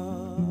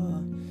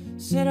you're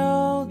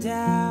settled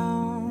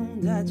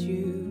down, that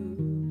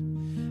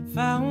you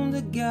found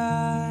a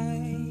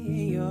guy,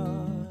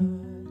 you're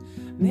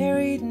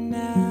married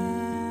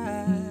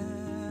now.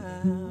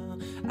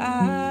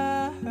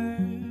 I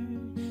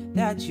heard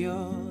that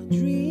your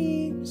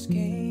dreams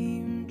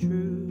came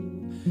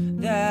true,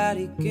 that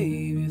he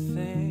gave you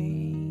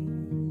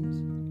things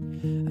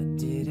I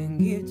didn't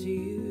give to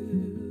you.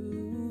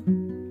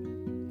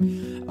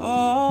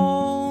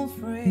 Old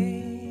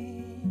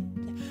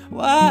friend,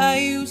 why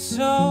you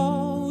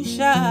so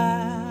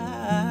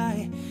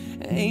shy?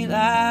 Ain't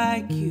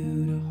like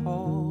you to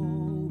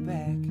hold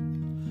back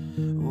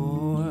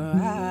or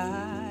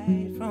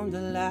hide from the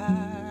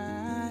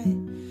light.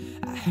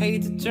 I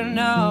hate to turn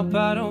up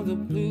out of the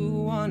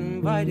blue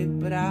uninvited,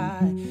 but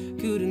I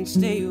couldn't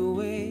stay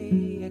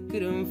away, I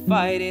couldn't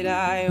fight it.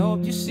 I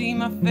hope you see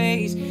my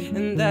face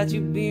and that you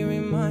be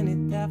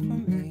reminded that for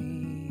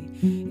me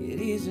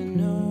it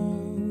isn't over.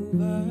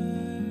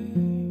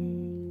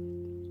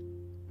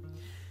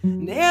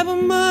 Never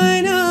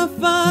mind, I'll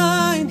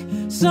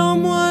find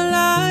someone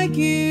like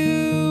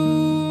you.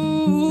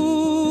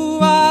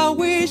 I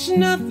wish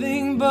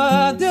nothing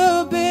but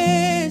the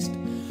best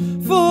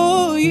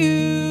for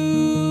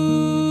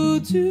you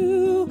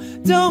too.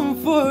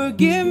 Don't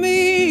forgive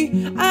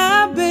me,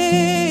 I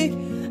beg.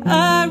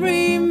 I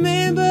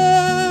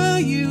remember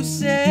you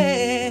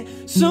said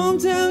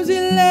sometimes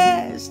it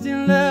lasts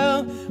in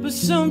love, but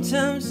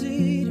sometimes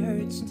it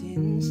hurts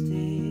instead.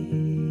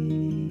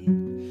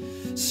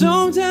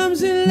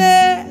 Sometimes it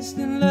lasts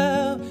in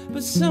love,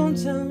 but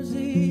sometimes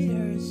it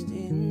hurts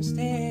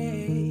instead.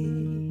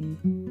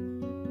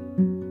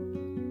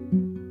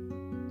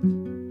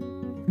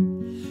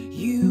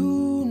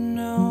 You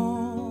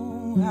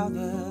know how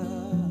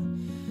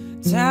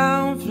the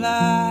time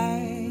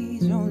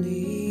flies.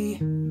 Only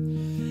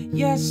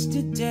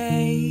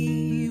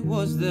yesterday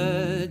was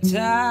the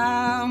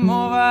time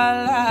of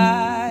our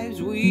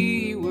lives.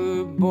 We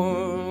were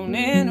born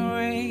and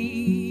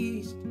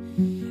raised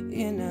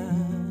in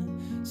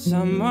a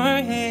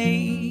summer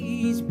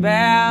haze,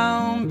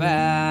 bound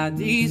by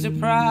the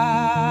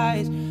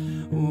surprise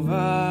of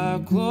our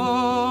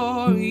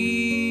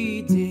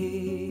glory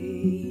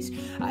days.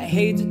 I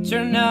hate to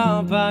turn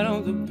up out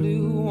of the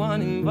blue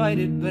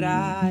uninvited, but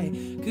I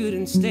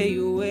couldn't stay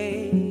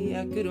away,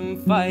 I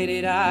couldn't fight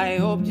it. I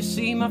hope you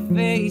see my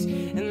face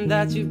and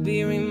that you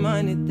be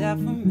reminded that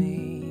for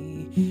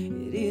me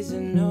it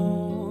isn't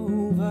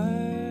over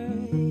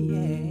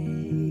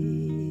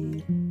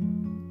yet.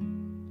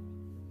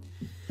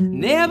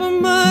 Never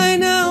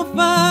mind, I'll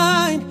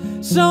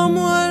find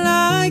someone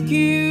like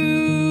you.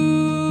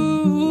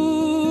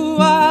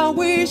 I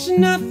wish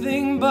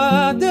nothing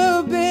but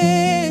the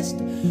best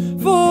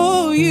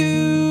for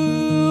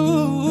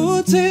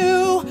you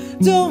too.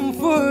 Don't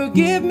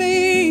forgive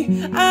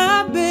me,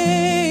 I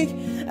beg.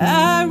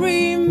 I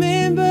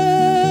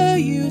remember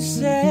you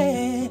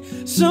said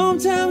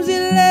sometimes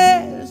it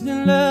lasts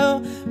in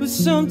love, but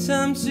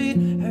sometimes it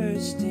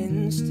hurts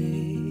instead.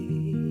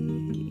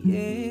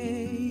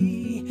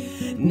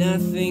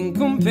 Nothing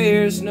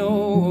compares,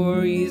 no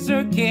worries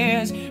or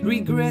cares,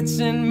 regrets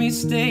and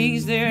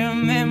mistakes, their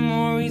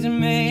memories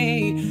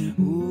made.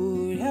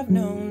 Who would have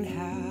known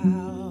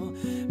how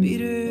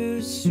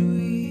bittersweet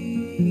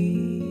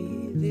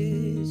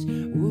this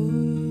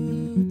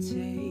would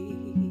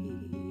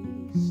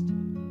taste?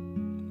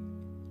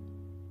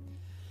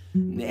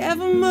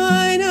 Never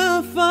mind,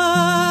 I'll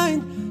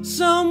find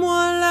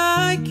someone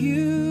like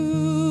you.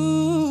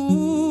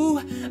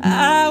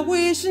 I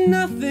wish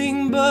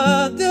nothing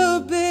but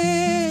the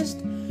best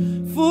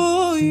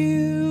for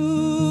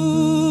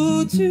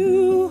you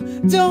too.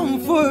 Don't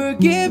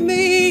forgive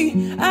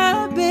me,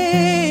 I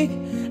beg.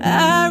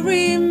 I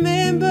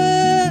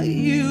remember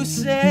you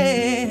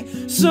said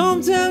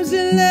sometimes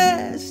it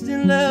lasts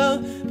in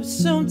love, but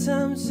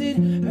sometimes it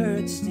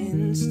hurts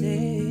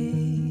instead.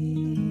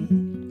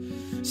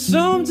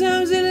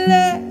 Sometimes it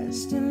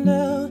lasts in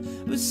love,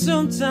 but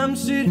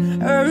sometimes it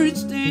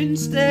hurts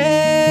instead.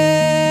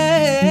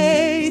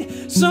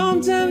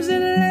 Sometimes it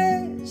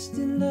lasts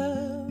in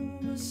love,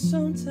 but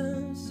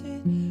sometimes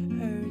it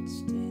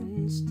hurts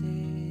instead.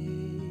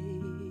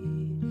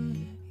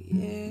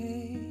 Yeah.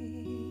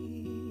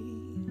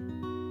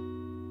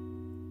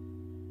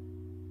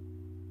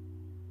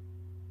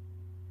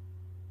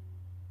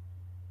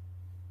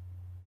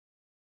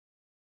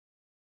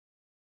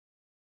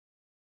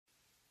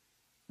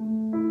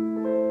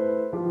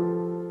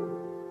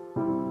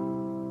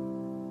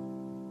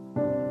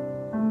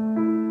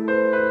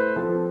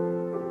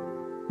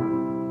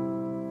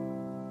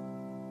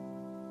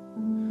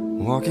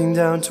 walking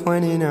down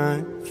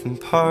 29th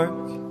and Park.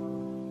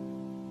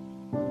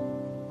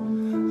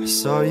 I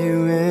saw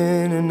you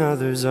in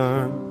another's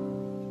arm.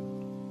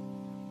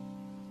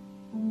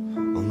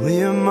 Only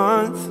a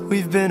month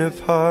we've been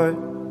apart.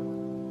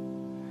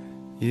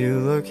 You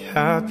look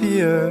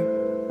happier.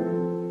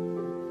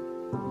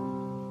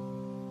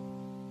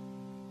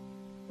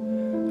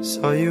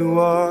 Saw you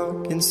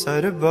walk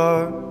inside a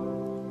bar.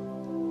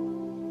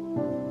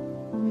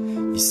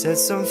 You said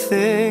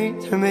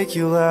something to make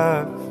you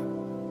laugh.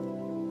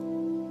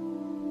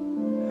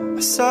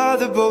 I saw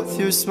that both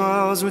your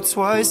smiles were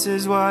twice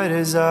as wide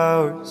as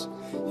ours.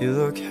 You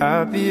look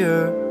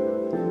happier,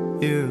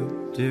 you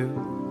do.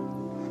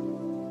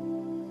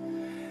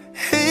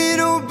 Ain't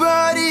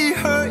nobody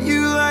hurt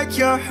you like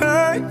I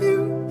hurt you,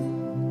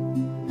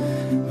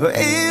 but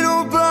ain't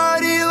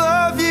nobody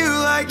love you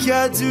like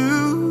I do.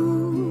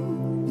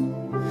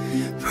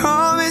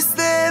 Promise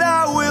that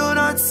I will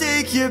not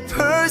take it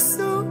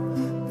personal,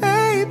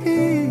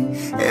 baby,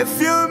 if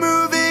you're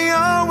moving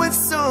on with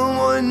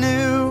someone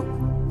new.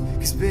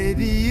 'Cause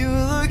baby, you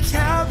look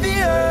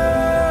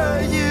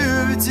happier, you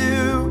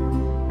do.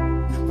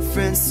 My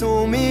friends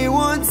told me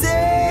one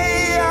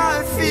day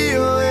I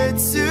feel it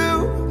too,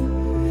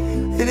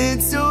 and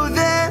until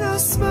then I'll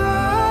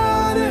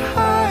smile to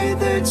hide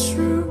the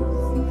truth.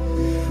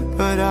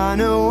 But I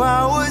know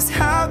I was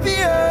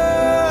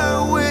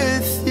happier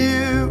with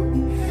you.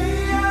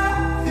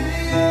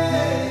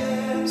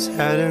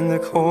 Sat in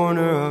the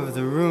corner of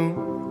the room.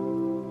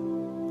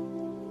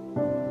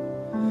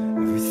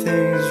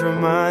 Everything's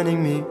reminding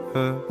me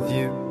of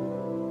you.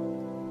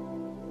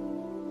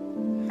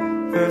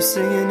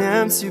 Nursing an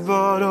empty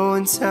bottle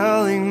and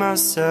telling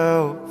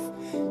myself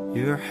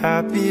you're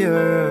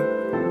happier,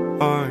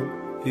 aren't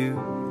you?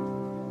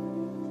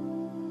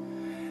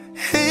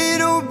 Ain't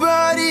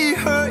nobody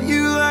hurt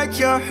you like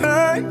I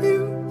hurt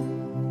you,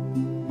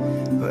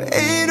 but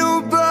ain't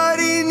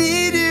nobody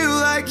need you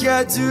like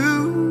I do.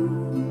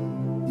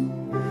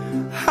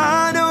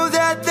 I know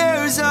that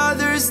there's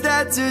others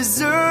that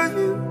deserve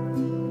you,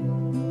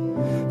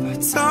 but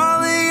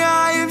darling,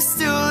 I am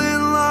still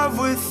in love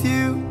with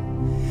you.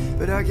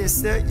 But I guess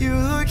that you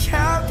look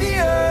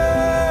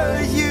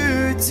happier, you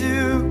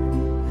do.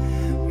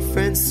 My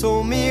friends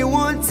told me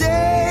one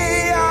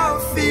day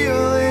I'll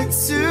feel it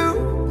too.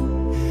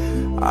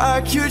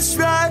 I could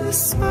try to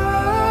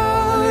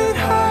smile and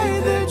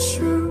hide the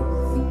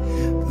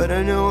truth, but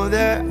I know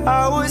that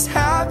I was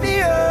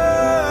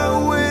happier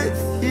with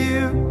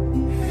you.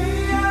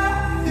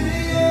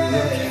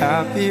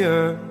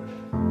 Happier,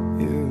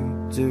 you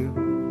do.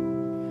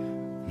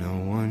 No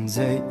one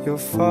day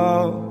you'll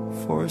fall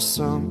for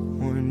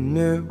someone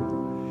new,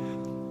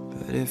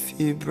 but if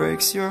he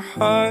breaks your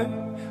heart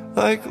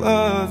like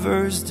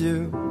lovers do,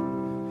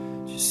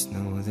 just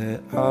know that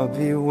I'll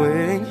be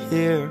waiting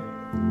here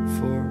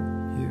for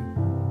you.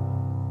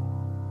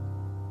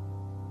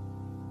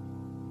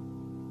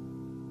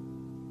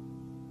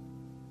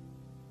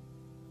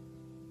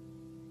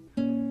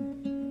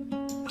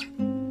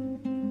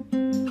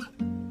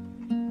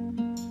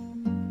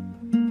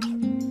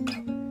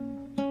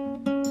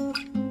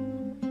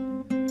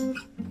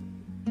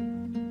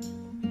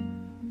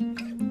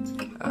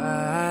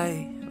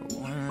 I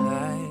won't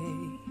lie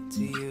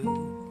to you.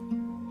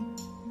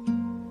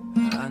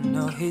 I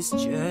know he's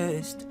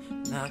just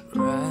not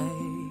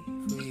right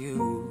for you.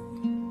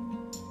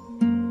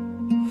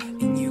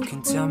 And you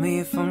can tell me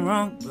if I'm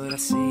wrong, but I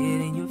see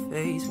it in your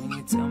face when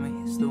you tell me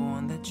it's the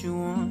one that you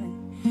want.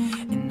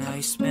 And now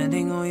you're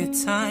spending all your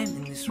time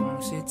in this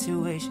wrong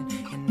situation,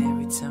 and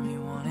every time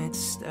you want it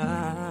to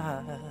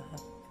stop.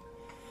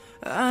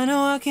 I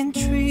know I can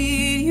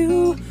treat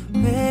you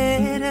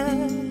better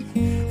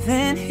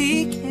than he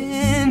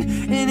can,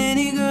 and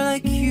any girl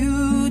like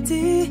you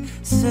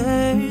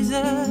deserves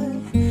a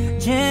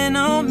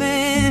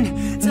gentleman.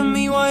 Tell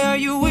me, why are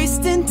you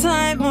wasting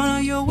time on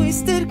all your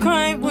wasted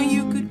crime when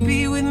you could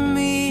be with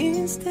me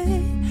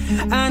instead?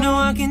 I know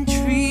I can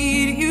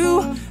treat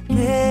you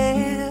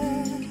better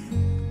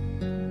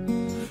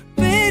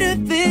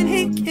than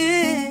he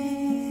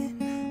can,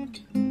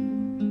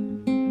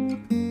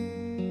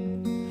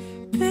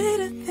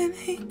 better than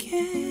he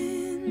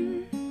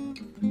can.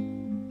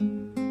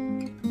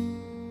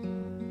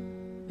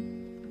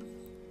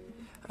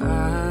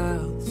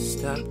 I'll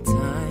stop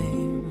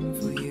time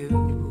for you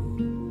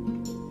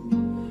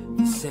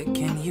the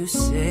second you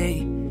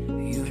say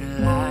you'd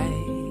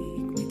like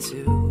me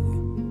to.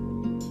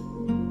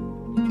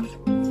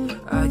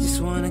 I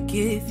just wanna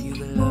give you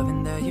the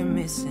loving that you're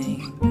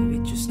missing, baby.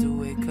 Just to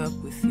wake up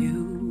with you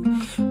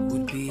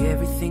would be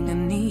everything I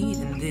need,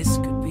 and this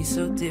could be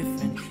so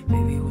different.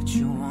 Baby, what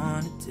you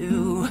wanna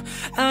do?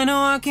 I know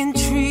I can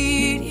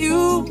treat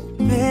you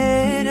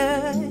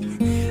better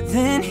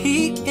than he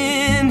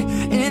can,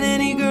 and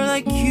any girl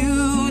like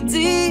you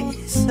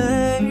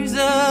deserves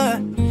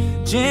a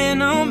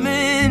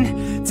gentleman.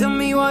 Tell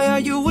me, why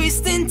are you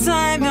wasting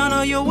time on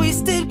all your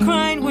wasted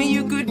crying when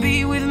you could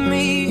be with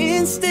me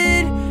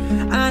instead?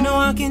 I know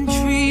I can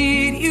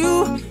treat you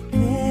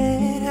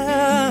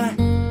better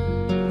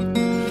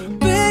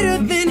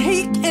than he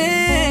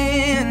can.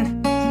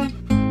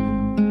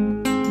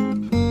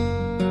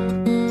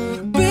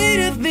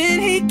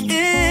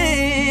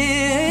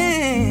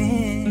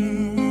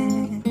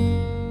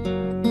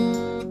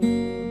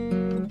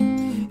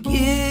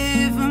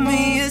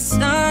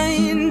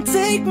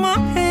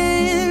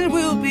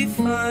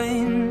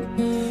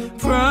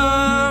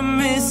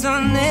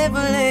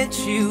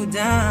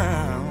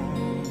 down.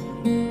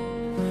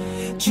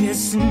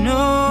 Just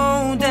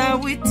know that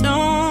we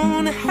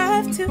don't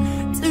have to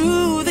do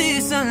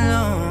this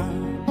alone.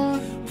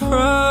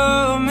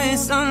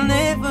 Promise I'll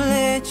never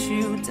let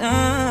you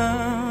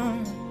down.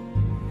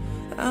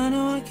 I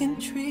know I can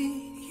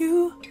treat you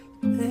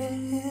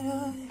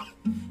better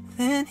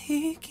than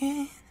he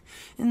can,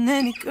 and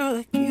any girl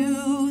like you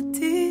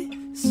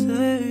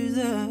deserves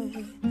a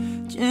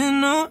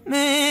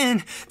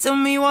gentleman. Tell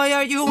me, why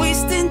are you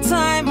wasting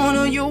time on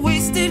all your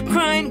wasted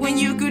crying when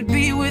you could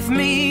be with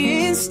me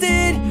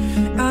instead?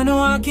 I know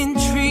I can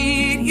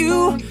treat you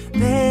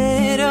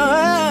better,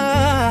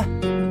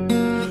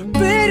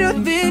 better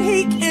than he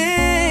can,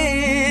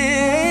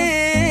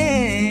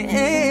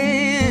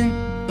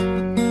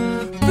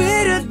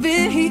 better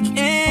than he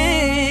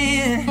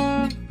can,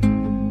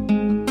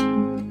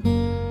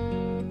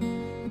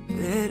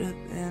 better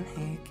than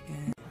he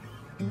can.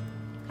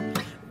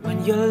 When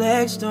your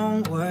legs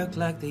don't work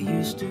like they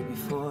used to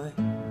before,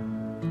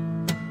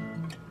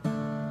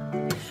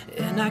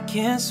 and I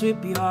can't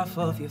sweep you off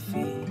of your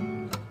feet,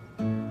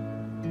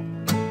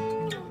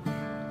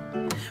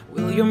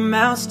 will your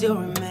mouth still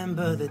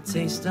remember the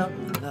taste of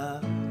my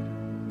love?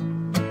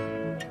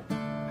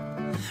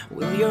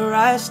 Will your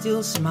eyes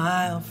still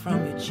smile from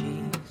your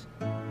cheeks?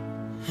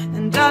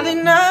 And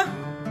darling, I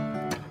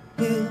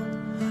will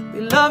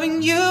be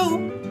loving you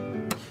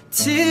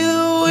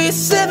till we're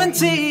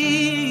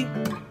 70.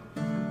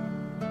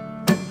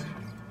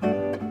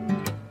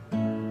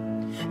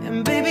 And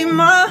baby,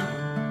 my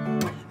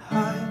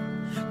heart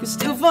could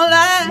still fall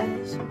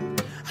as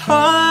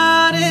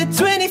hard at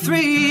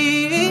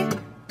 23.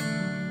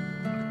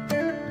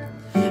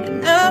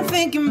 And I'm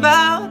thinking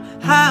about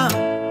how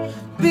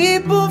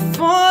people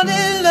fall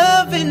in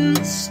love in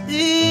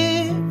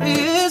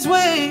mysterious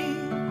ways.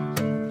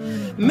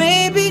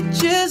 Maybe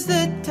just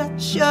the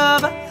touch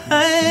of a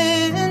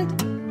hand.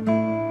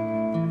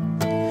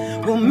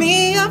 Well,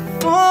 me, I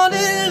fall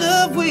in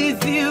love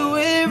with you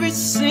every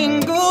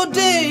single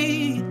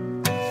day,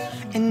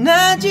 and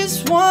I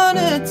just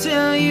wanna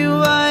tell you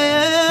I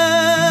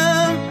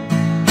am.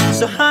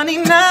 So honey,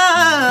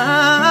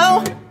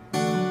 now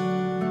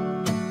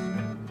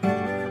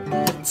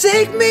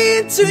take me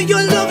into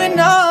your loving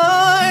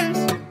arms.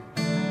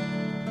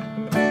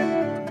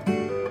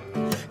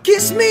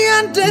 Kiss me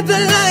under the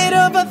light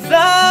of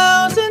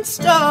 1,000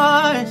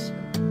 stars.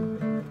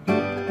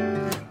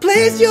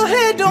 Place your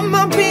head on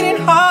my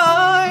beating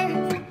heart.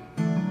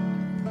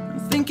 I'm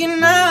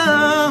thinking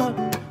out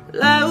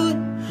loud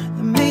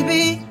that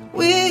maybe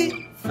we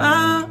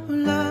found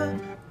love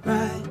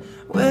right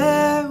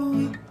where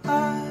we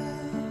are.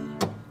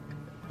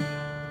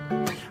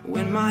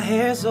 When my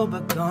hair's all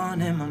but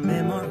gone and my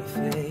memory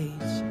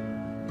fades,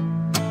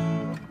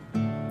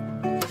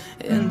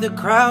 and the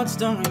crowds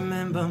don't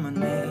remember my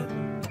name,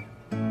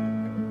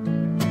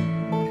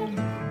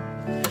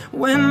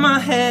 when my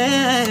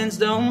hands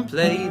don't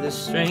play the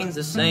strings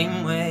the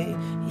same way,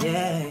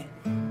 yeah,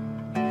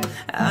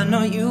 I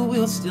know you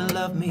will still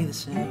love me the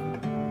same.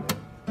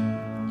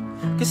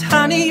 'Cause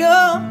honey,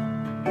 your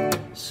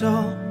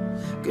soul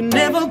could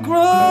never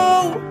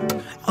grow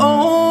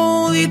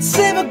old, it's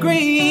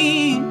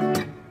evergreen.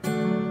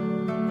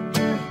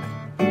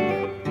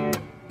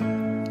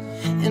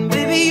 And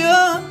baby,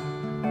 your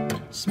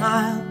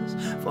smile's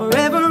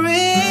forever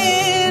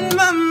in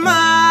my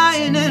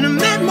mind and a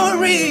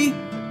memory.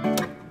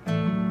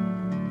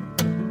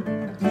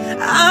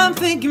 I'm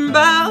thinking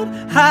about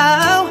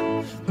how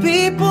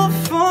people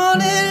fall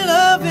in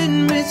love in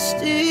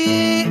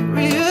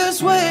mysterious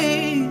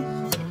ways.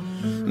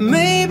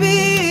 Maybe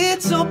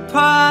it's all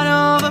part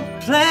of a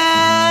plan.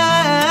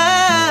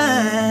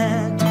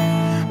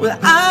 Well,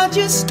 I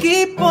just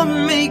keep on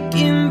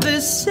making the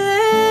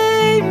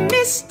same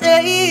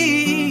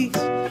mistakes,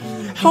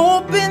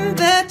 hoping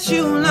that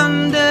you'll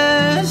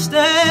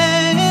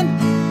understand.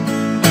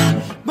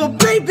 But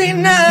baby,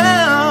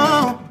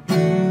 now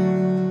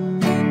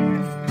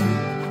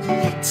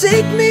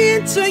take me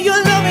into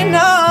your loving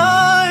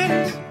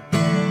arms.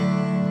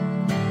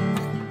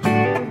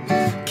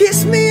 Kiss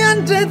me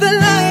under the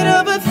light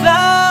of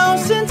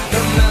 1,000.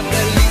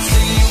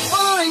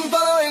 Following,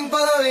 following,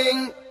 following.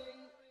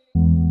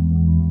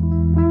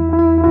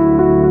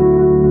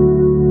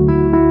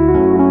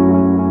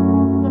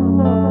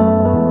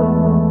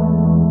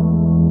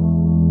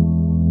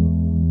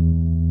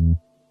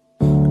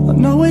 I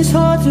know it's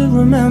hard to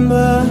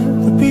remember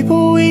the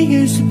people we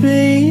used to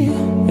be.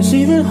 It's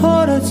even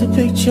harder to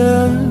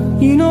picture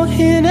you not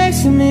here next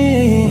to me.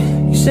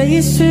 You say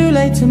it's too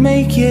late to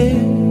make it.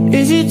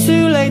 Is it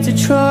too late to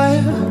try?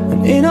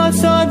 And in our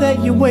time that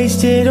you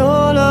wasted,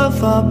 all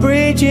of our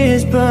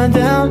bridges burned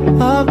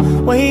down. I've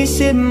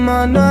wasted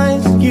my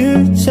nights, you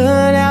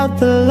turned out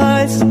the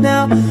lights.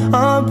 Now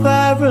I'm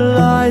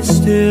paralyzed,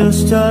 still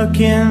stuck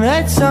in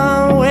that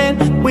time when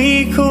we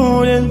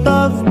called it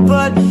love.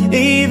 But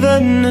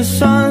even the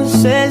sun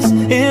sets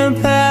in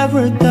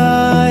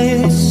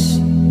paradise.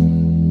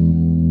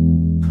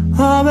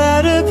 I'm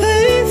at a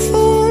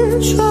payphone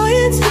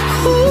trying to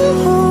call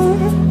home.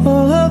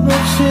 All of my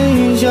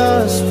change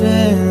I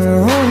spent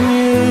on you.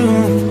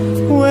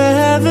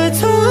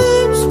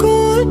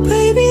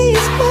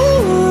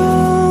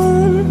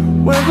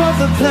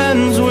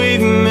 plans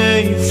we've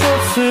made for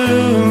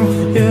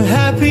two. If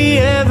happy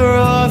ever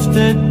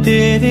after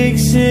did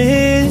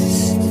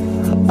exist,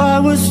 I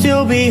would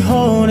still be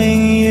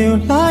holding you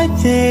like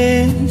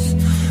this.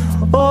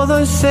 All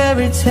those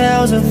fairy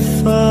tales are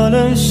full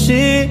of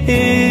shit.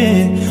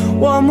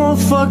 One more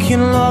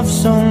fucking love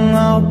song,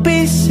 I'll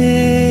be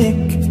sick.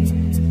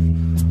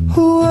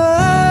 Whoa.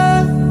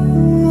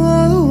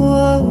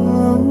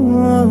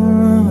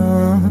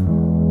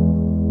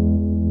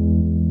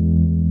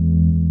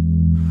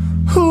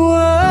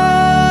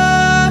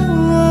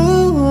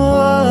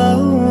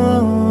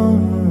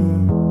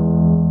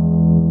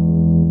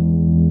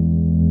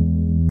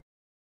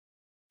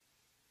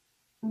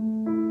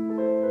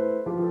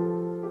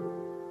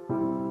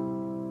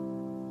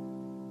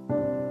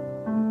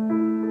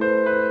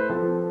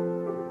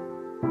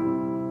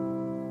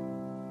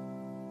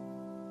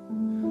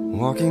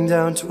 Walking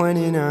down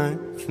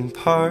 29th and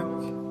Park,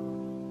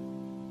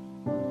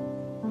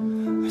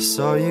 I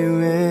saw you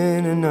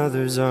in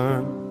another's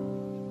arm.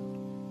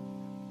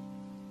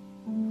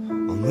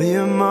 Only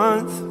a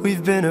month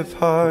we've been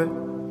apart.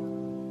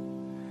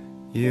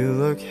 You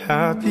look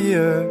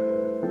happier.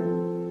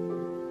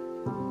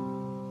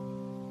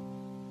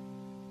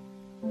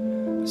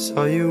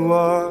 Saw you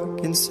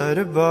walk inside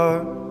a bar.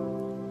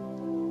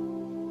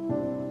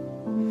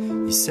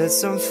 You said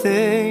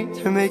something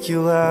to make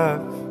you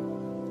laugh.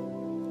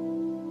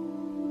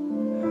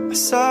 I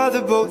saw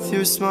that both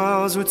your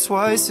smiles were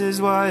twice as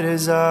wide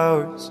as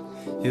ours.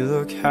 You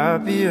look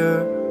happier,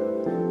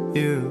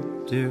 you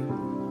do.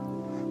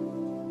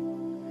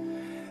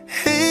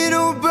 Ain't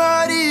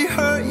nobody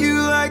hurt you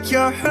like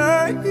I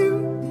hurt you,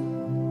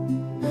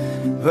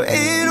 but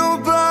ain't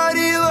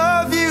nobody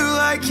love you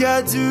like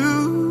I do.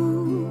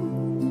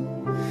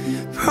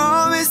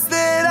 Promise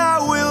that I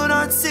will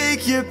not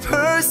take it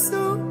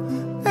personal,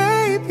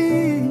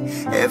 baby,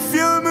 if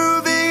you're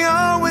moving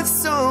on with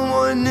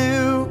someone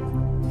new.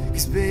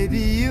 'Cause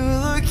baby, you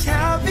look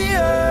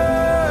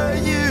happier,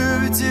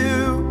 you do.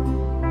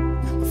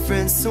 My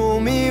friends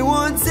told me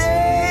one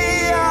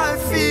day I'd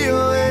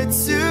feel it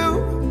too,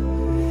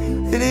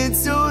 and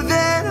until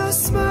then I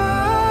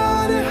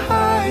smile to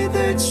hide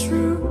the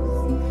truth.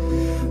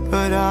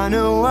 But I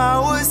know I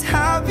was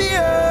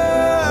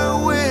happier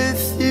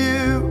with you.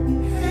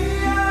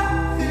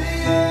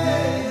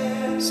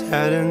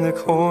 Sat in the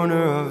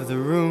corner of the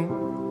room,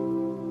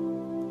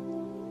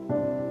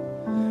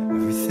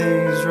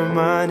 everything's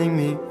reminding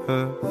me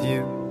of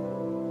you.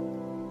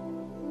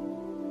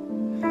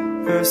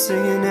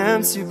 Nursing an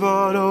empty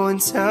bottle and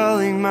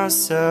telling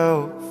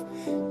myself,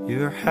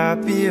 you're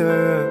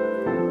happier,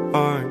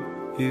 aren't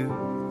you?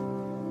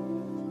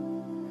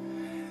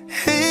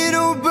 Ain't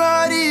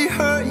nobody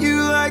hurt you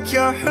like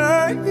I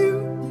hurt you,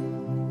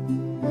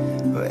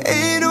 but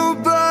ain't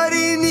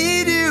nobody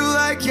need you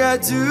like I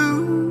do.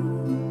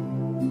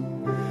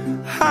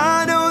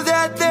 I know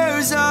that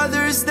there's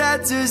others that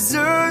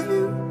deserve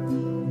you,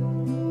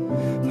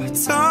 but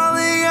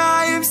darling,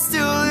 I am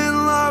still in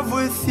love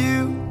with you.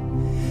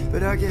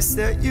 But I guess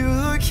that you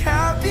look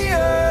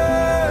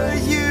happier,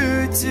 you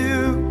do.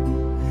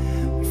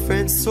 My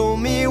friends told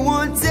me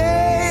one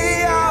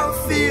day I'll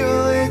feel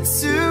it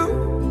too.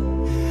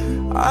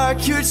 I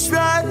could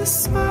try to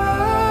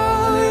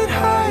smile and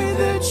hide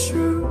the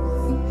truth,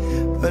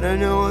 but I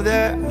know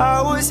that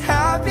I was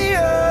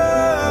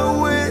happier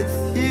with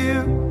you.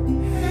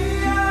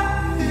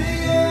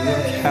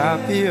 Look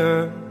happier,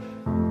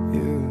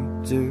 you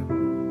do.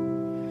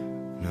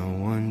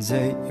 One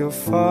day you'll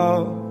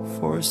fall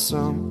for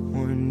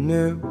someone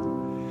new,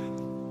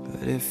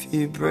 but if he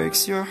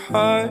breaks your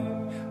heart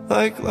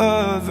like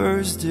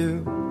lovers do,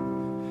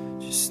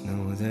 just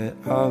know that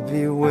I'll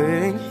be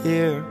waiting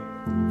here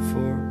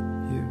for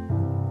you.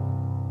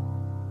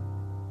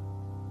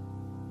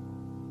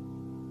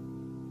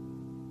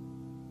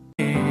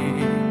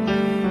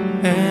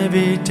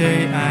 Every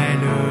day I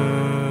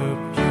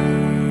love you.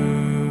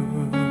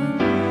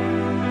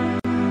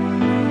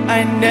 I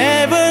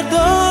never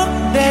thought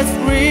that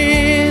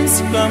dreams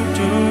come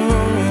true,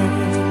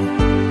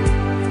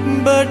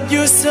 but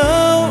you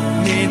showed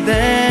me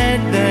that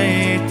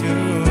they do.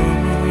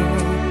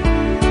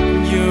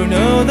 You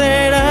know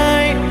that I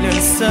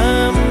learned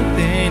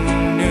something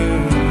new.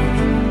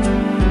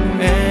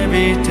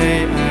 Every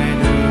day I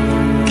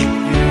love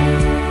you,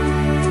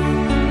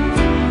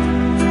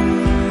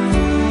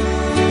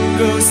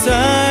 'cause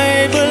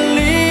I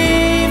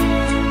believe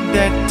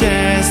that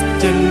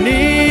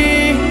destiny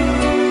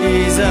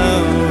is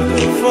out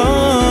of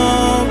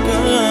our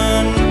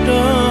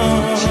control,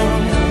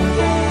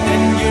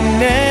 and you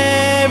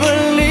never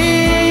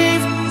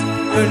leave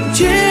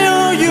until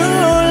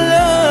your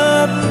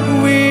love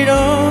with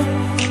all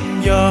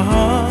your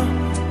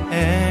heart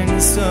and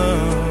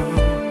soul.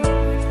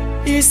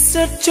 It's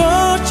a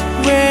touch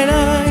when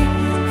I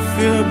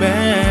feel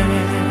bad,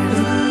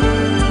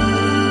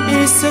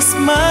 it's a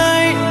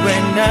smile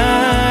when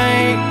I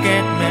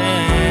get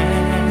mad.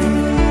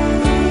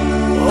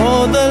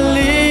 All the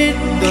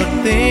little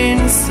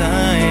things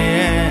I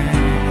am,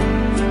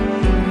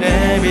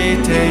 every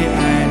day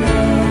I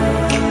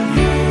love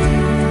you.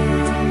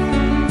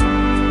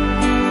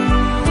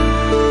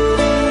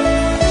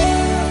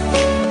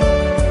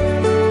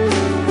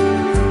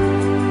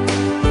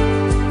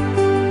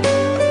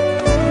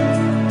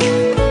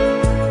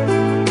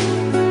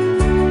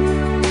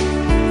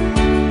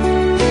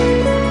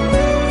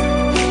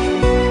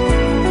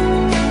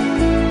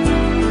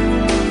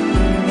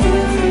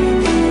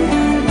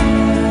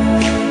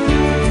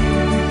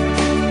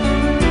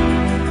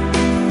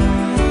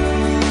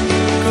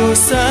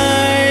 'cause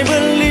I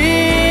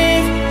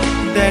believe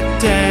that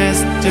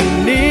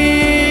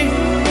destiny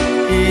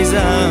is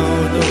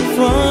out of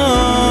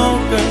our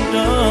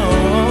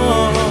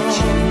control.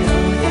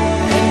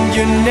 And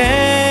you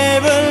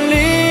never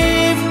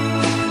leave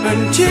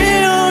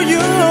until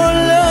you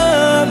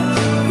love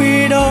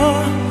with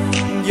all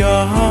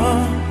your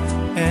heart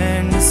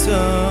and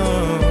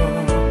soul.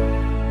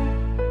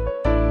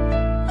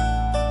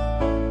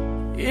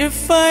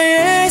 If I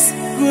ask,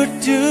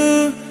 would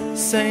you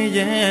say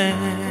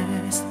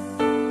yes?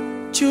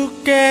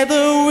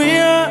 Together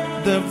we're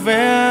the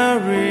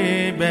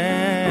very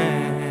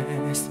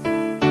best.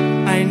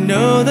 I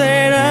know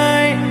that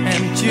I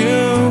am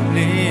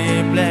truly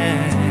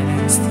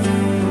blessed.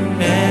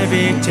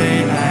 Every day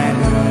I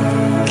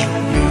love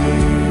you,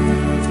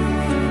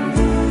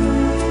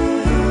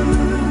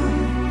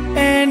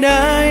 and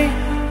I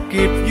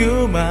give you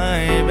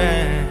my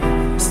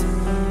best.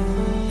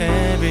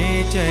 Every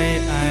day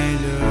I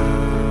love you.